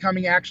that you're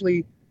becoming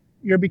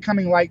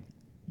like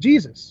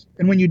Jesus.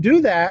 And when you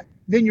do that,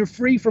 then you're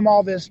free from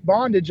all this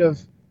bondage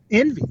of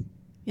envy.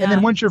 Yeah. And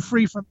then once you're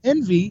free from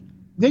envy,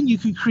 then you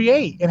can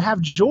create and have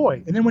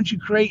joy. And then once you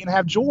create and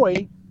have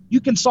joy, you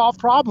can solve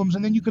problems,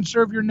 and then you can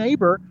serve your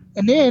neighbor.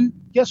 And then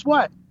guess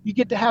what? You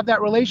get to have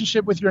that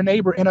relationship with your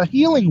neighbor in a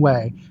healing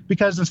way,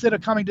 because instead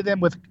of coming to them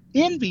with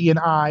envy in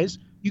eyes,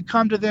 you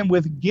come to them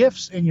with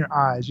gifts in your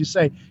eyes. You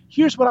say,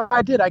 here's what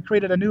I did. I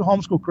created a new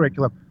homeschool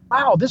curriculum.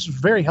 Wow, this is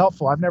very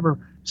helpful. I've never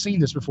seen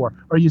this before.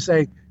 Or you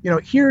say,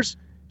 here's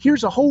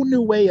a whole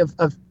new way of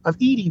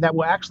eating that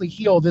will actually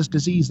heal this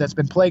disease that's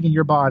been plaguing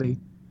your body.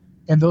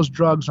 And those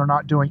drugs are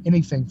not doing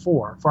anything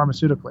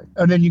pharmaceutically.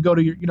 And then you go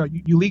to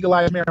you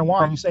legalize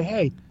marijuana and you say,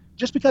 hey,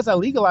 just because I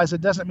legalize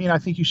it doesn't mean I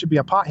think you should be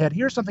a pothead.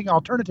 Here's something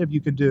alternative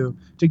you can do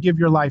to give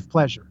your life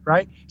pleasure,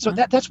 right? So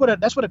that's what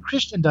a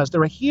Christian does.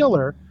 They're a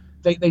healer.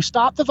 They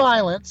stop the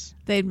violence,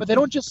 but they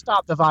don't just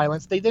stop the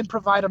violence. They then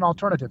provide an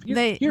alternative.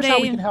 Here's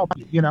how we can help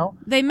you.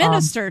 They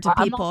minister to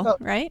people,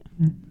 right?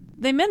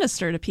 They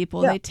minister to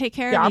people. Yeah. They take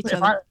care of each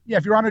other.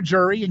 If you're on a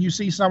jury and you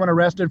see someone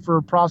arrested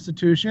for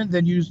prostitution,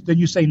 then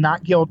you say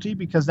not guilty,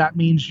 because that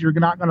means you're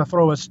not going to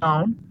throw a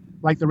stone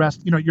like the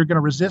rest. You're going to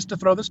resist to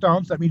throw the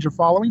stones. That means you're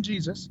following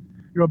Jesus.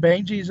 You're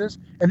obeying Jesus.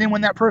 And then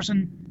when that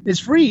person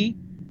is free,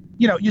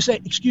 you say,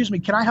 excuse me,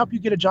 can I help you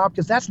get a job?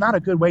 Because that's not a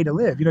good way to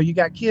live. You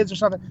got kids or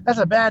something. That's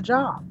a bad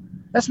job.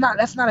 That's not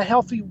a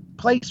healthy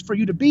place for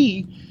you to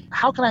be.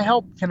 How can I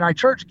help? Can my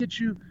church get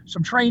you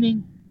some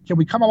training? Can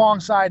we come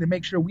alongside and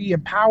make sure we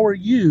empower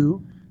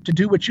you to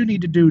do what you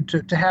need to do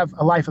to have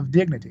a life of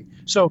dignity?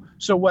 So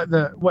what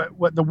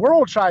the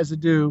world tries to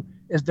do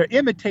is their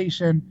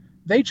imitation.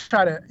 They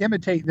try to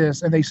imitate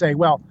this, and they say,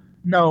 well,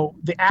 no,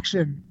 the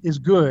action is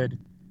good,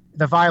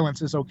 the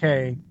violence is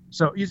okay.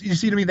 So you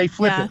see what I mean? They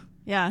flip it.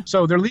 Yeah.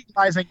 So they're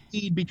legalizing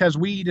weed because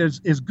weed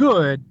is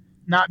good,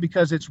 not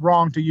because it's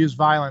wrong to use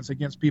violence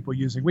against people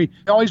using weed.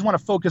 They always want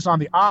to focus on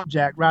the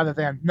object rather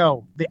than,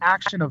 no, the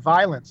action of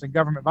violence and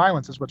government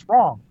violence is what's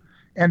wrong.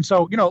 And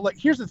so,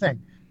 here's the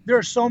thing. There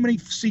are so many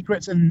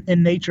secrets in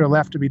nature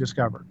left to be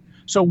discovered.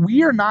 So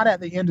we are not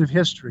at the end of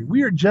history.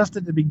 We are just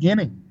at the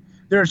beginning.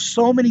 There are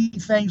so many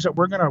things that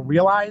we're going to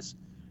realize.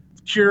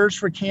 Cures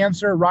for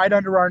cancer right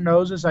under our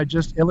noses. I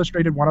just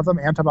illustrated one of them,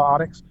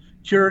 antibiotics.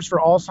 Cures for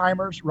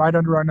Alzheimer's right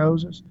under our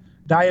noses.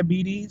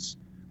 Diabetes,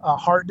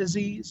 heart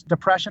disease,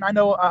 depression. I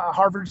know a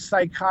Harvard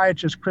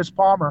psychiatrist, Chris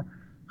Palmer,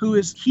 who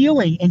is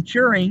healing and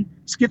curing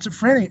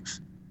schizophrenia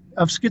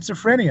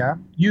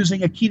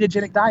using a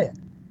ketogenic diet.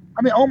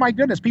 I mean, oh my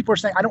goodness, people are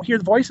saying, I don't hear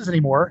the voices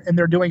anymore, and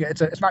they're doing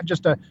it. It's not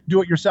just a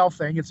do-it-yourself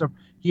thing.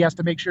 He has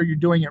to make sure you're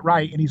doing it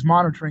right, and he's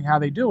monitoring how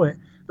they do it.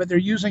 But they're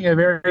using a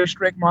very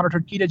strict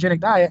monitored ketogenic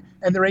diet,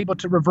 and they're able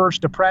to reverse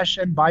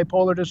depression,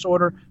 bipolar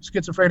disorder,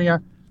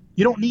 schizophrenia.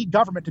 You don't need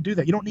government to do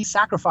that. You don't need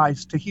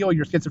sacrifice to heal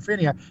your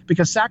schizophrenia,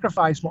 because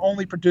sacrifice will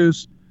only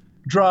produce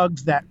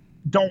drugs that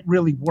don't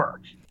really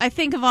work. I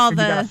think of you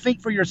got to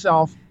think for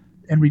yourself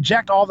and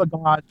reject all the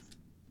gods.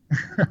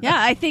 Yeah,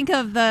 I think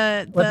of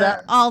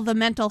all the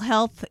mental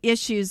health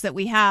issues that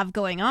we have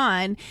going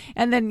on.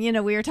 And then,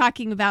 we were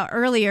talking about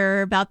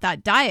earlier about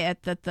that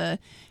diet that the,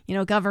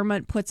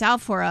 government puts out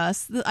for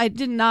us. I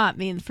did not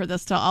mean for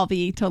this to all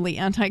be totally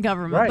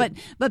anti-government, right.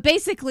 but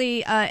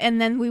basically, and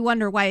then we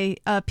wonder why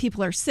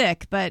people are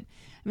sick. But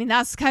I mean,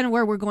 that's kind of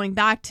where we're going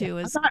back to.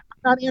 Is I'm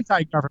not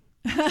anti-government.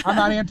 I'm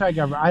not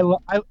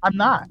anti-government. I'm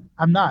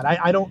not.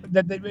 I don't.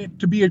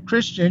 To be a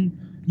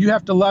Christian, you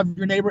have to love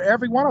your neighbor,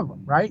 every one of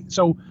them, right?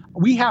 So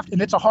we have to,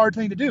 and it's a hard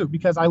thing to do,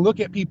 because I look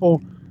at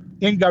people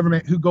in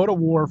government who go to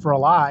war for a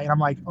lie, and I'm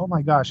like, oh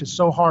my gosh, it's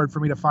so hard for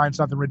me to find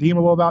something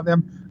redeemable about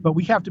them. But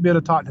we have to be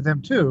able to talk to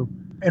them too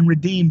and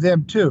redeem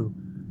them too,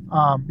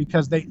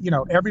 because they,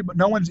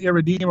 no one's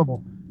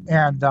irredeemable,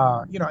 and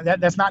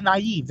that's not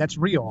naive. That's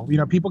real.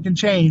 People can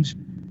change,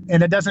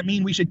 and it doesn't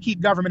mean we should keep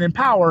government in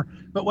power.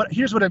 But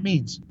here's what it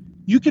means: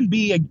 you can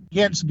be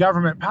against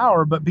government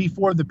power, but be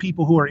for the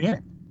people who are in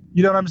it.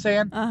 You know what I'm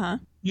saying? Uh-huh.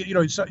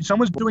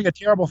 Someone's doing a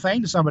terrible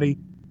thing to somebody.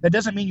 That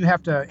doesn't mean you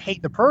have to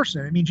hate the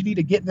person. It means you need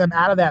to get them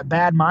out of that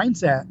bad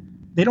mindset.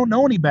 They don't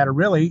know any better,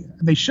 really.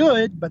 They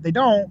should, but they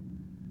don't.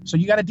 So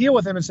you got to deal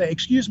with them and say,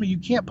 excuse me, you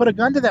can't put a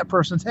gun to that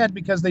person's head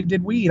because they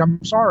did weed.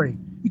 I'm sorry.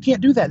 You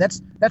can't do that.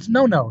 That's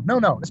no.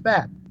 That's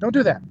bad. Don't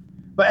do that.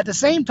 But at the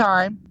same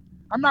time,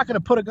 I'm not going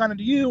to put a gun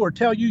into you or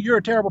tell you you're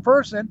a terrible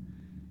person.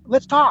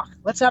 Let's talk.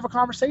 Let's have a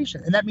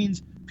conversation. And that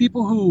means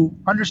people who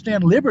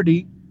understand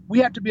liberty, we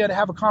have to be able to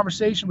have a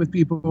conversation with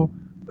people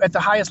at the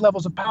highest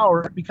levels of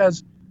power,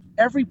 because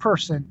every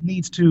person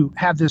needs to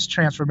have this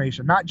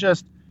transformation.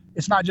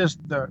 It's not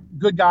just the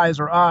good guys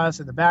or us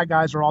and the bad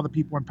guys or all the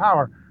people in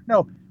power.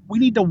 No, we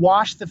need to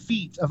wash the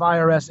feet of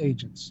IRS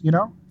agents,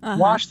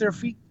 wash their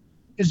feet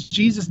as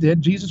Jesus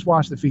did. Jesus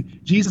washed the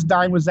feet. Jesus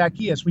dined with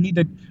Zacchaeus. We need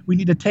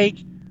to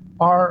take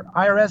our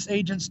IRS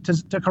agents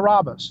to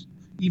Carrabba's.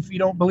 If you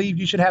don't believe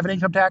you should have an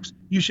income tax,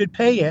 you should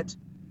pay it,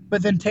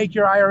 but then take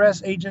your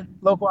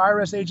local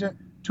IRS agent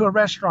to a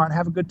restaurant,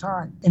 have a good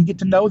time and get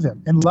to know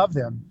them and love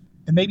them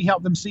and maybe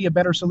help them see a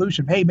better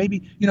solution. Hey,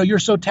 maybe, you're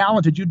so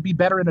talented, you'd be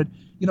better in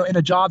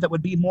a job that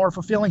would be more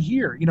fulfilling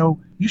here.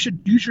 You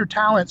should use your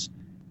talents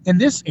in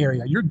this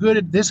area. You're good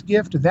at this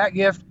gift or that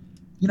gift.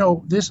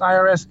 This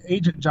IRS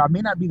agent job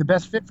may not be the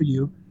best fit for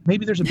you.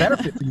 Maybe there's a better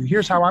fit for you.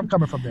 Here's how I'm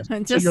coming from this.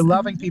 So you're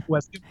loving people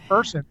as human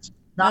persons,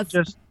 not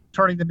just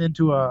turning them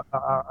into a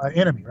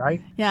enemy,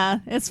 right? Yeah,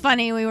 it's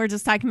funny. We were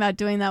just talking about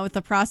doing that with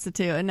the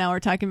prostitute, and now we're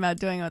talking about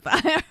doing it with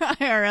the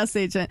IRS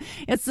agent.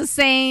 It's the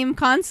same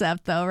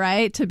concept, though,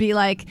 right? To be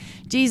like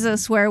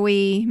Jesus, where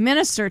we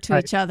minister to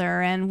each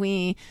other and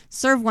we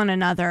serve one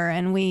another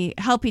and we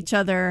help each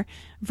other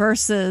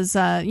versus,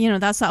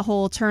 that's that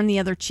whole turn the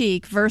other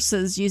cheek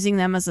versus using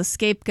them as a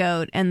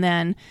scapegoat and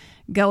then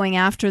going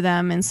after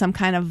them in some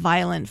kind of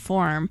violent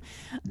form.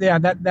 Yeah,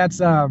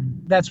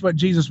 that's what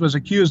Jesus was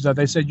accused of.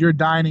 They said, you're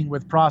dining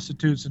with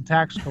prostitutes and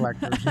tax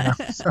collectors.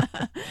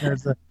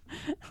 So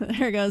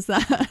there goes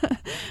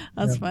that.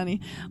 That's funny.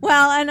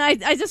 Well, and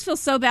I just feel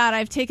so bad.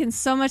 I've taken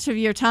so much of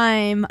your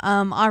time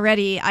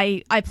already.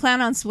 I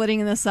plan on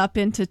splitting this up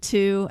into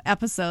 2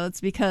 episodes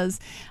because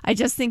I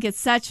just think it's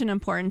such an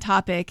important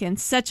topic and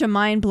such a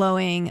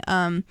mind-blowing,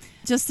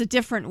 just a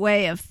different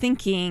way of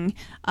thinking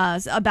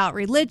about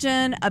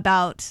religion,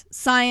 about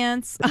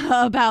science,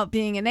 about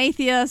being an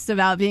atheist,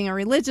 about being a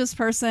religious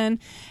person.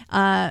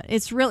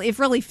 It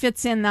really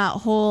fits in that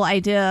whole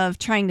idea of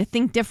trying to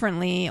think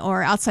differently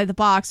or outside the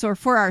box or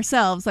for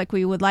ourselves like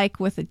we would like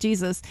with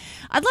Jesus.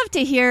 I'd love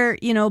to hear,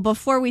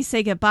 before we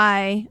say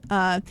goodbye,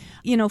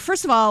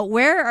 first of all,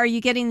 where are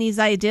you getting these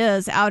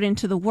ideas out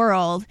into the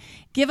world?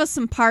 Give us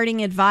some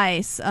parting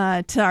advice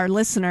to our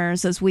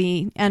listeners as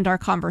we end our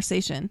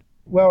conversation.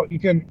 Well, you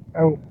can.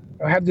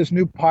 I have this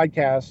new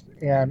podcast,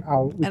 and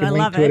we can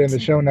link to it in the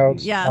show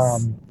notes.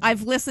 Yes,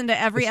 I've listened to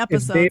every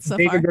episode so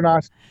David far.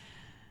 Gornoski.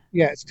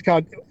 Yeah, it's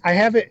called. I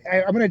have it.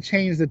 I'm going to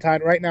change the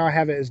title. Right now, I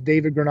have it as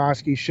David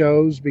Gornoski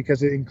Shows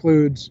because it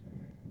includes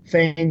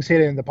things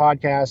hidden in the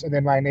podcast and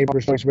then my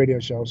Neighbor's Choice radio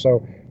show.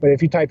 So, but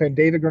if you type in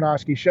David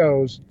Gornoski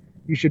Shows,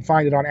 you should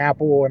find it on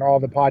Apple and all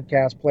the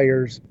podcast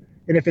players.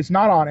 And if it's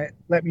not on it,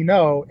 let me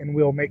know, and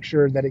we'll make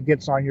sure that it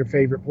gets on your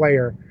favorite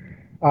player.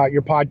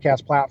 Your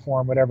podcast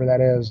platform, whatever that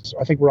is.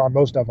 I think we're on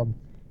most of them,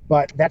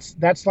 but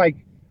that's like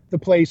the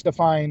place to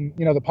find,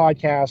 the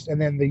podcast. And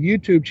then the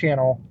YouTube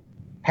channel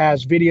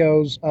has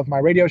videos of my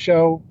radio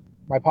show,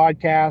 my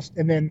podcast,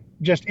 and then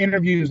just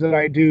interviews that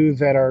I do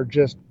that are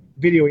just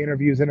video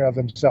interviews in and of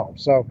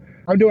themselves. So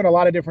I'm doing a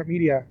lot of different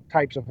media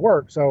types of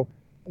work. So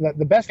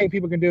the best thing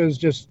people can do is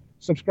just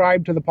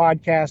subscribe to the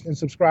podcast and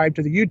subscribe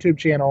to the YouTube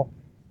channel.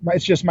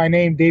 It's just my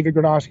name, David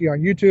Gornoski, on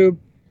YouTube,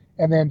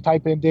 and then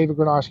type in David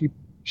Gornoski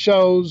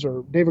Shows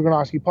or David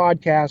Gornoski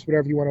Podcast,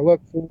 whatever you want to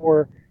look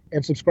for,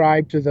 and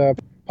subscribe to the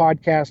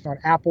podcast on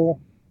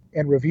Apple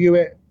and review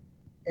it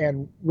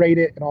and rate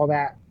it and all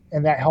that.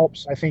 And that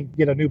helps, I think,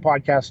 get a new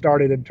podcast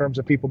started in terms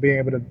of people being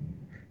able to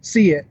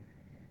see it.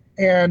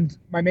 And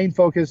my main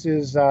focus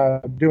is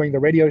doing the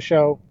radio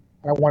show.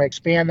 I want to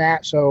expand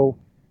that. So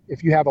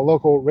if you have a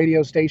local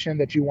radio station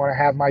that you want to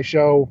have my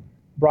show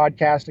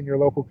broadcast in your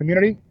local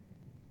community,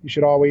 you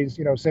should always,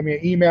 send me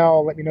an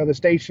email, let me know the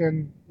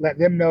station, let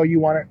them know you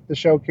want the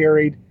show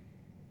carried,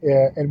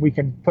 and we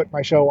can put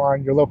my show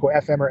on your local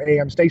FM or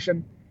AM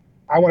station.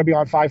 I want to be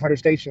on 500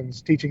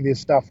 stations teaching this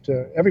stuff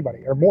to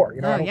everybody or more.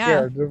 I don't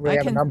care. It doesn't really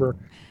have a number.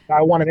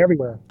 I want it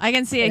everywhere. I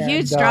can see a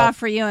huge draw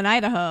for you in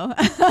Idaho.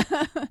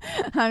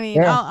 I mean,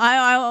 yeah.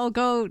 I'll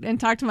go and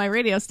talk to my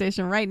radio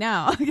station right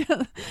now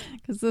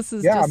because this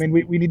is. Yeah, I mean,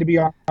 we need to be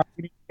on.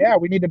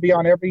 We need to be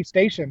on every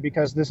station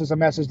because this is a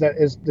message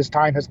this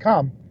time has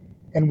come.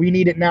 And we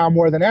need it now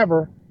more than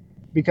ever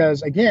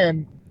because,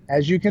 again,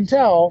 as you can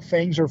tell,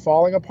 things are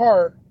falling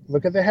apart.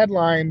 Look at the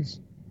headlines.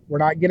 We're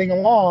not getting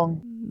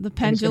along. The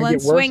pendulum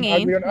swinging.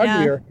 Uglier and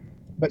uglier.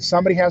 But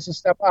somebody has to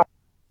step up.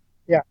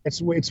 Yeah,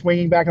 it's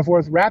swinging back and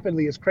forth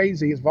rapidly. It's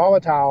crazy. It's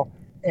volatile.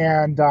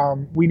 And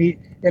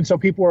so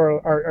people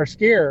are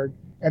scared.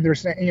 And they're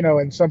saying,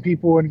 and some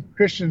people and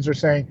Christians are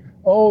saying,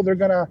 oh, they're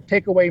going to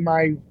take away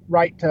my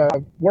right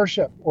to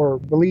worship or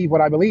believe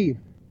what I believe.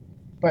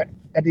 But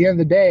at the end of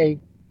the day,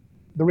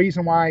 the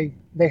reason why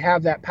they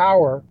have that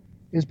power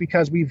is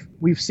because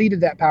we've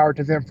ceded that power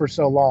to them for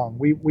so long.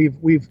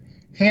 We've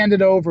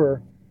handed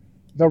over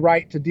the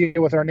right to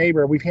deal with our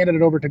neighbor. We've handed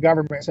it over to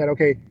government and said,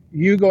 okay,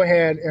 you go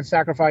ahead and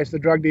sacrifice the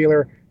drug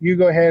dealer. You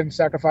go ahead and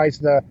sacrifice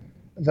the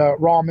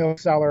raw milk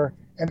seller.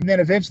 And then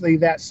eventually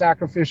that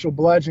sacrificial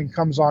bludgeon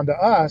comes onto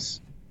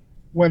us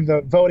when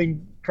the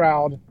voting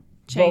crowd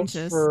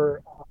changes votes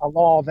for a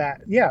law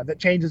that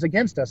changes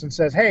against us and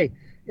says, hey,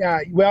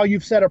 well,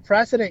 you've set a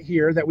precedent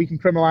here that we can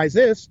criminalize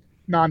this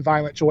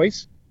nonviolent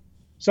choice.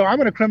 So I'm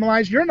going to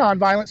criminalize your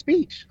nonviolent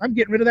speech. I'm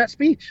getting rid of that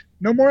speech.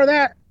 No more of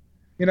that.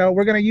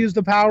 We're going to use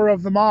the power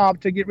of the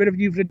mob to get rid of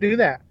you to do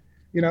that.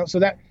 So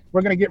that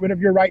we're going to get rid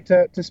of your right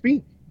to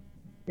speak.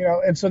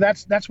 And so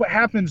that's what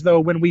happens though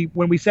when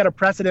we set a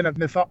precedent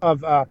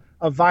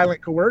of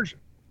violent coercion.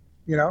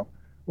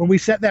 When we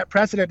set that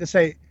precedent to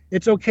say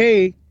it's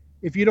okay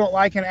if you don't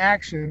like an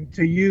action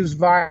to use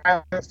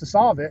violence to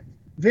solve it,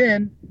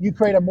 then you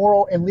create a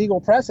moral and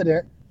legal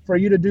precedent for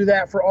you to do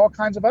that for all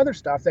kinds of other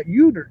stuff that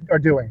you are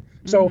doing.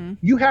 So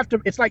you have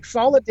to, it's like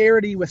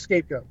solidarity with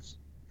scapegoats.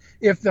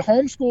 If the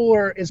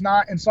homeschooler is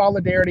not in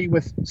solidarity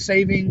with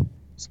saving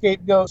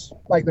scapegoats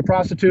like the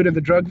prostitute and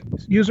the drug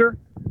user,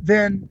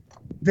 then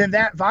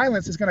that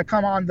violence is going to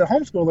come on the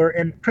homeschooler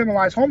and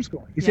criminalize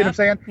homeschooling. You see what I'm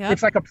saying? Yep.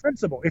 It's like a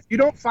principle. If you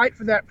don't fight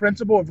for that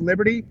principle of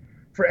liberty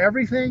for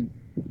everything,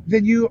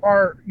 then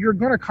you're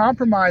going to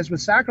compromise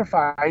with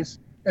sacrifice,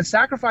 and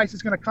sacrifice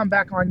is going to come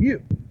back on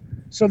you.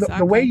 So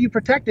the way you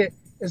protect it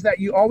is that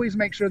you always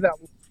make sure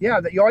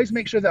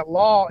that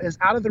law is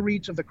out of the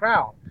reach of the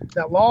crowd.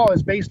 That law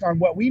is based on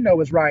what we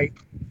know is right,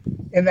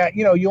 and that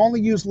you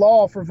only use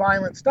law for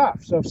violent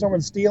stuff. So if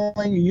someone's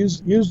stealing, you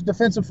use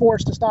defensive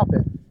force to stop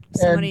it.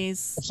 If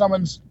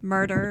someone's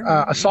murder,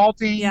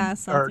 assaulting,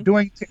 or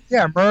doing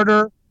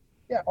murder,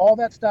 all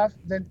that stuff,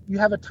 then you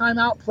have a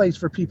timeout place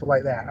for people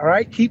like that. All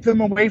right, keep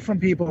them away from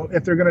people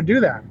if they're going to do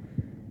that.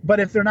 But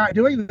if they're not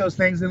doing those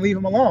things, then leave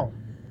them alone.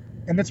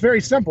 And it's very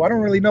simple. I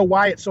don't really know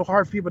why it's so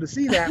hard for people to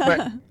see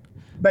that,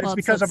 but it's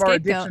because of our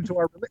addiction to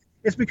our.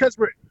 It's because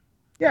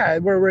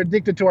we're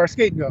addicted to our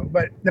scapegoat.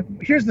 But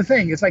here's the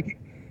thing: it's like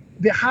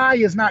the high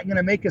is not going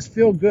to make us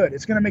feel good.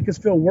 It's going to make us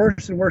feel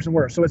worse and worse and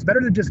worse. So it's better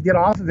to just get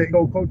off of it and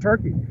go cold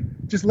turkey.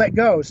 Just let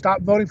go.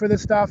 Stop voting for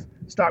this stuff.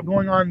 Stop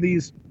going on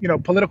these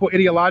political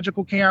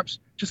ideological camps.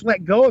 Just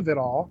let go of it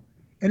all,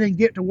 and then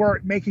get to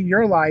work making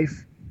your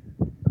life,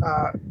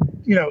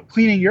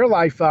 cleaning your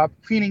life up,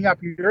 cleaning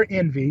up your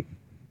envy.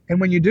 And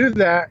when you do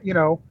that,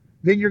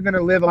 then you're going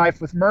to live life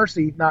with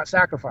mercy, not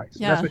sacrifice.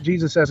 Yeah. That's what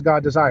Jesus says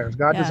God desires.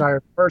 God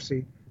desires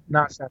mercy,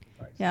 not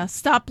sacrifice. Yeah,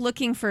 stop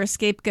looking for a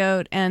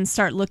scapegoat and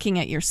start looking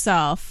at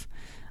yourself.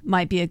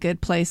 Might be a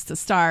good place to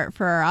start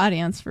for our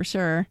audience, for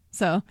sure.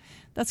 So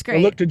that's great.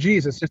 Well, look to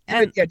Jesus.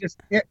 Imitate Jesus.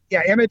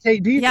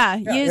 Yeah,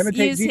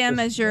 use him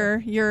as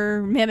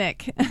your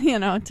mimic,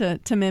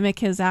 to mimic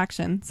his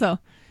action. So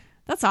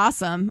that's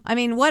awesome. I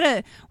mean, what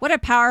a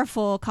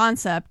powerful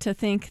concept to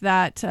think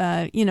that,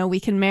 we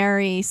can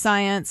marry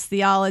science,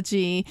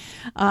 theology,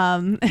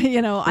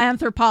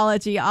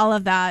 anthropology, all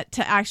of that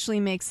to actually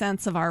make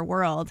sense of our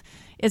world.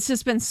 It's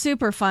just been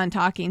super fun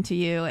talking to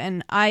you,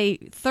 and I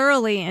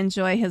thoroughly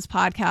enjoy his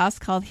podcast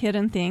called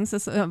Hidden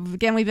Things.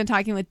 Again, we've been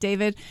talking with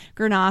David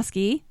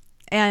Gornoski,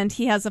 and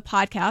he has a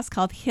podcast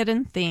called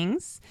Hidden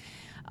Things.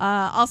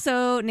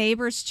 Also,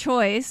 Neighbor's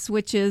Choice,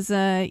 which is,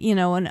 on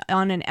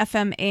an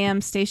FM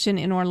AM station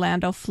in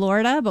Orlando,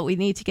 Florida, but we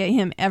need to get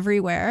him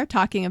everywhere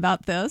talking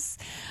about this.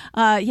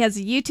 He has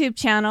a YouTube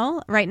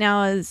channel. Right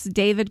now is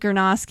David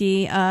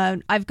Gornoski.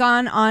 I've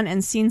gone on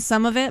and seen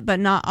some of it, but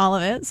not all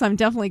of it, so I'm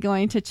definitely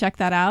going to check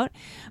that out.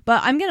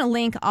 But I'm going to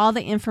link all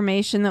the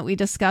information that we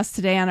discussed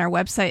today on our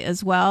website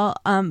as well.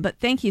 But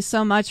thank you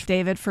so much,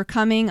 David, for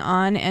coming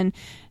on and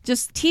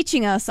just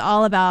teaching us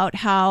all about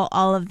how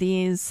all of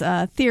these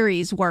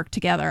theories work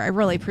together. I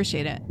really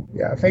appreciate it.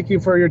 Yeah, thank you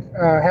for your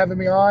having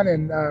me on,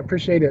 and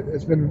appreciate it.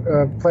 It's been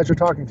a pleasure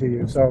talking to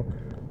you. So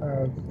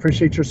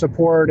appreciate your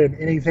support and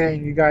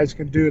anything you guys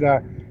can do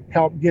to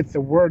help get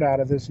the word out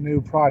of this new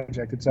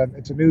project.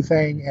 It's a new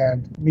thing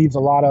and needs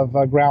a lot of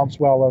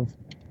groundswell of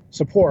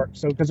support.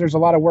 So because there's a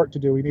lot of work to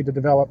do, we need to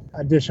develop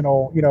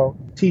additional,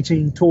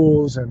 teaching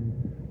tools and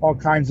all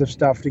kinds of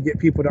stuff to get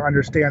people to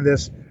understand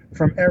this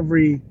from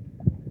every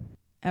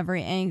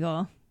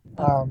angle,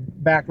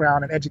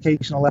 background and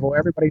educational level.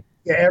 Everybody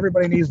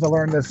needs to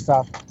learn this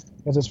stuff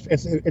because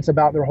it's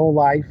about their whole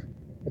life.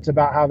 It's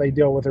about how they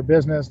deal with their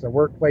business, their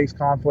workplace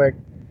conflict.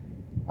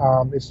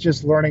 It's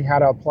just learning how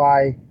to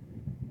apply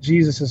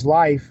Jesus's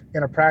life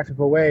in a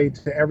practical way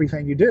to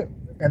everything you do,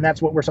 and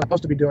that's what we're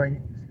supposed to be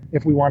doing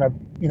if we want to,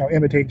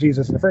 imitate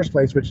Jesus in the first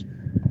place. Which,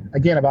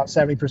 again, about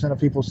 70% of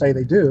people say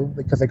they do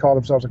because they call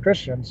themselves a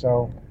Christian.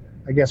 So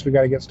I guess we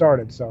got to get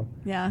started. So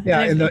yeah.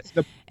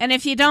 And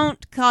if you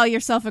don't call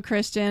yourself a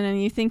Christian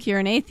and you think you're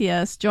an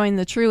atheist, join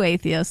the true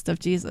atheist of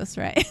Jesus,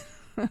 right?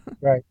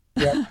 Right.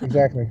 Yeah,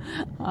 exactly.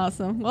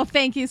 Awesome. Well,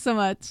 thank you so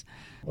much.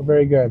 Well,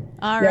 very good.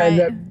 All yeah, right.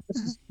 And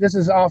this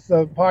is off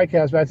the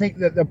podcast, but I think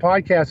that the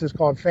podcast is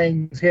called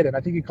Things Hidden. I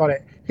think you called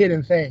it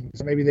Hidden Things.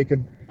 So maybe they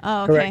could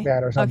correct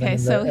that or something. Okay,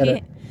 in the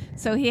edit.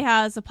 so he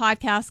has a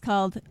podcast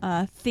called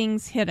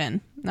Things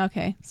Hidden.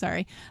 Okay,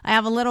 sorry. I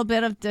have a little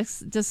bit of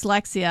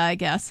dyslexia, I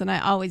guess, and I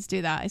always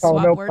do that. I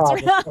swap no words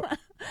problem. around.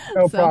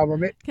 No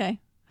problem. Okay.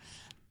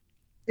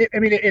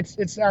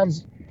 It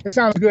sounds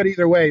good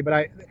either way,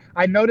 but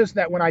I noticed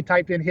that when I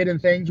typed in Hidden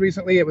Things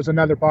recently, it was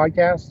another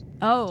podcast.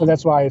 Oh. So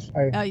that's why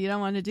oh, you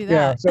don't want to do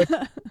that.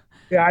 Yeah.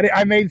 So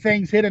I made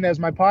Things Hidden as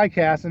my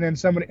podcast, and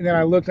then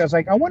I looked. I was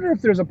like, I wonder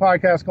if there's a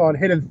podcast called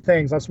Hidden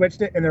Things. I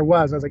switched it, and there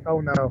was. I was like,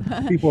 oh no,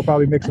 people will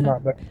probably mix them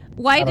up. But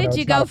why did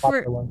you go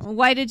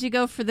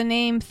for the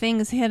name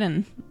Things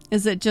Hidden?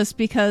 Is it just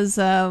because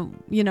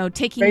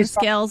taking the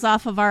scales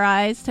off of our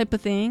eyes type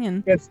of thing?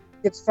 And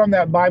it's from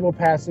that Bible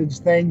passage,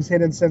 things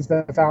hidden since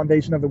the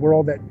foundation of the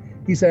world, that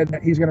he said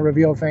that he's going to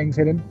reveal things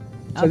hidden.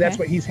 So that's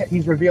what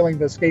he's revealing,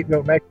 the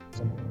scapegoat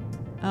mechanism.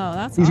 Oh,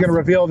 that's He's awesome. going to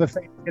reveal the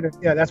things hidden.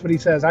 Yeah, that's what he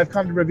says. I've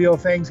come to reveal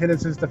things hidden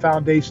since the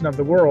foundation of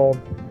the world,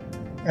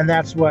 and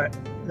that's what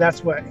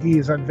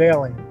he's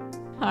unveiling.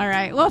 All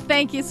right. Well,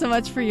 thank you so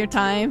much for your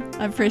time.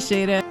 I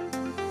appreciate it.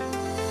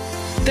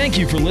 Thank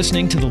you for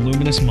listening to The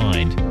Luminous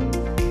Mind.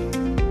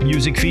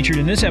 Music featured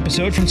in this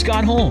episode from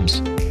Scott Holmes.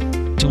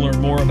 To learn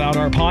more about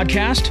our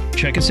podcast,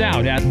 check us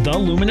out at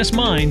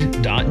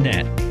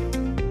theluminousmind.net.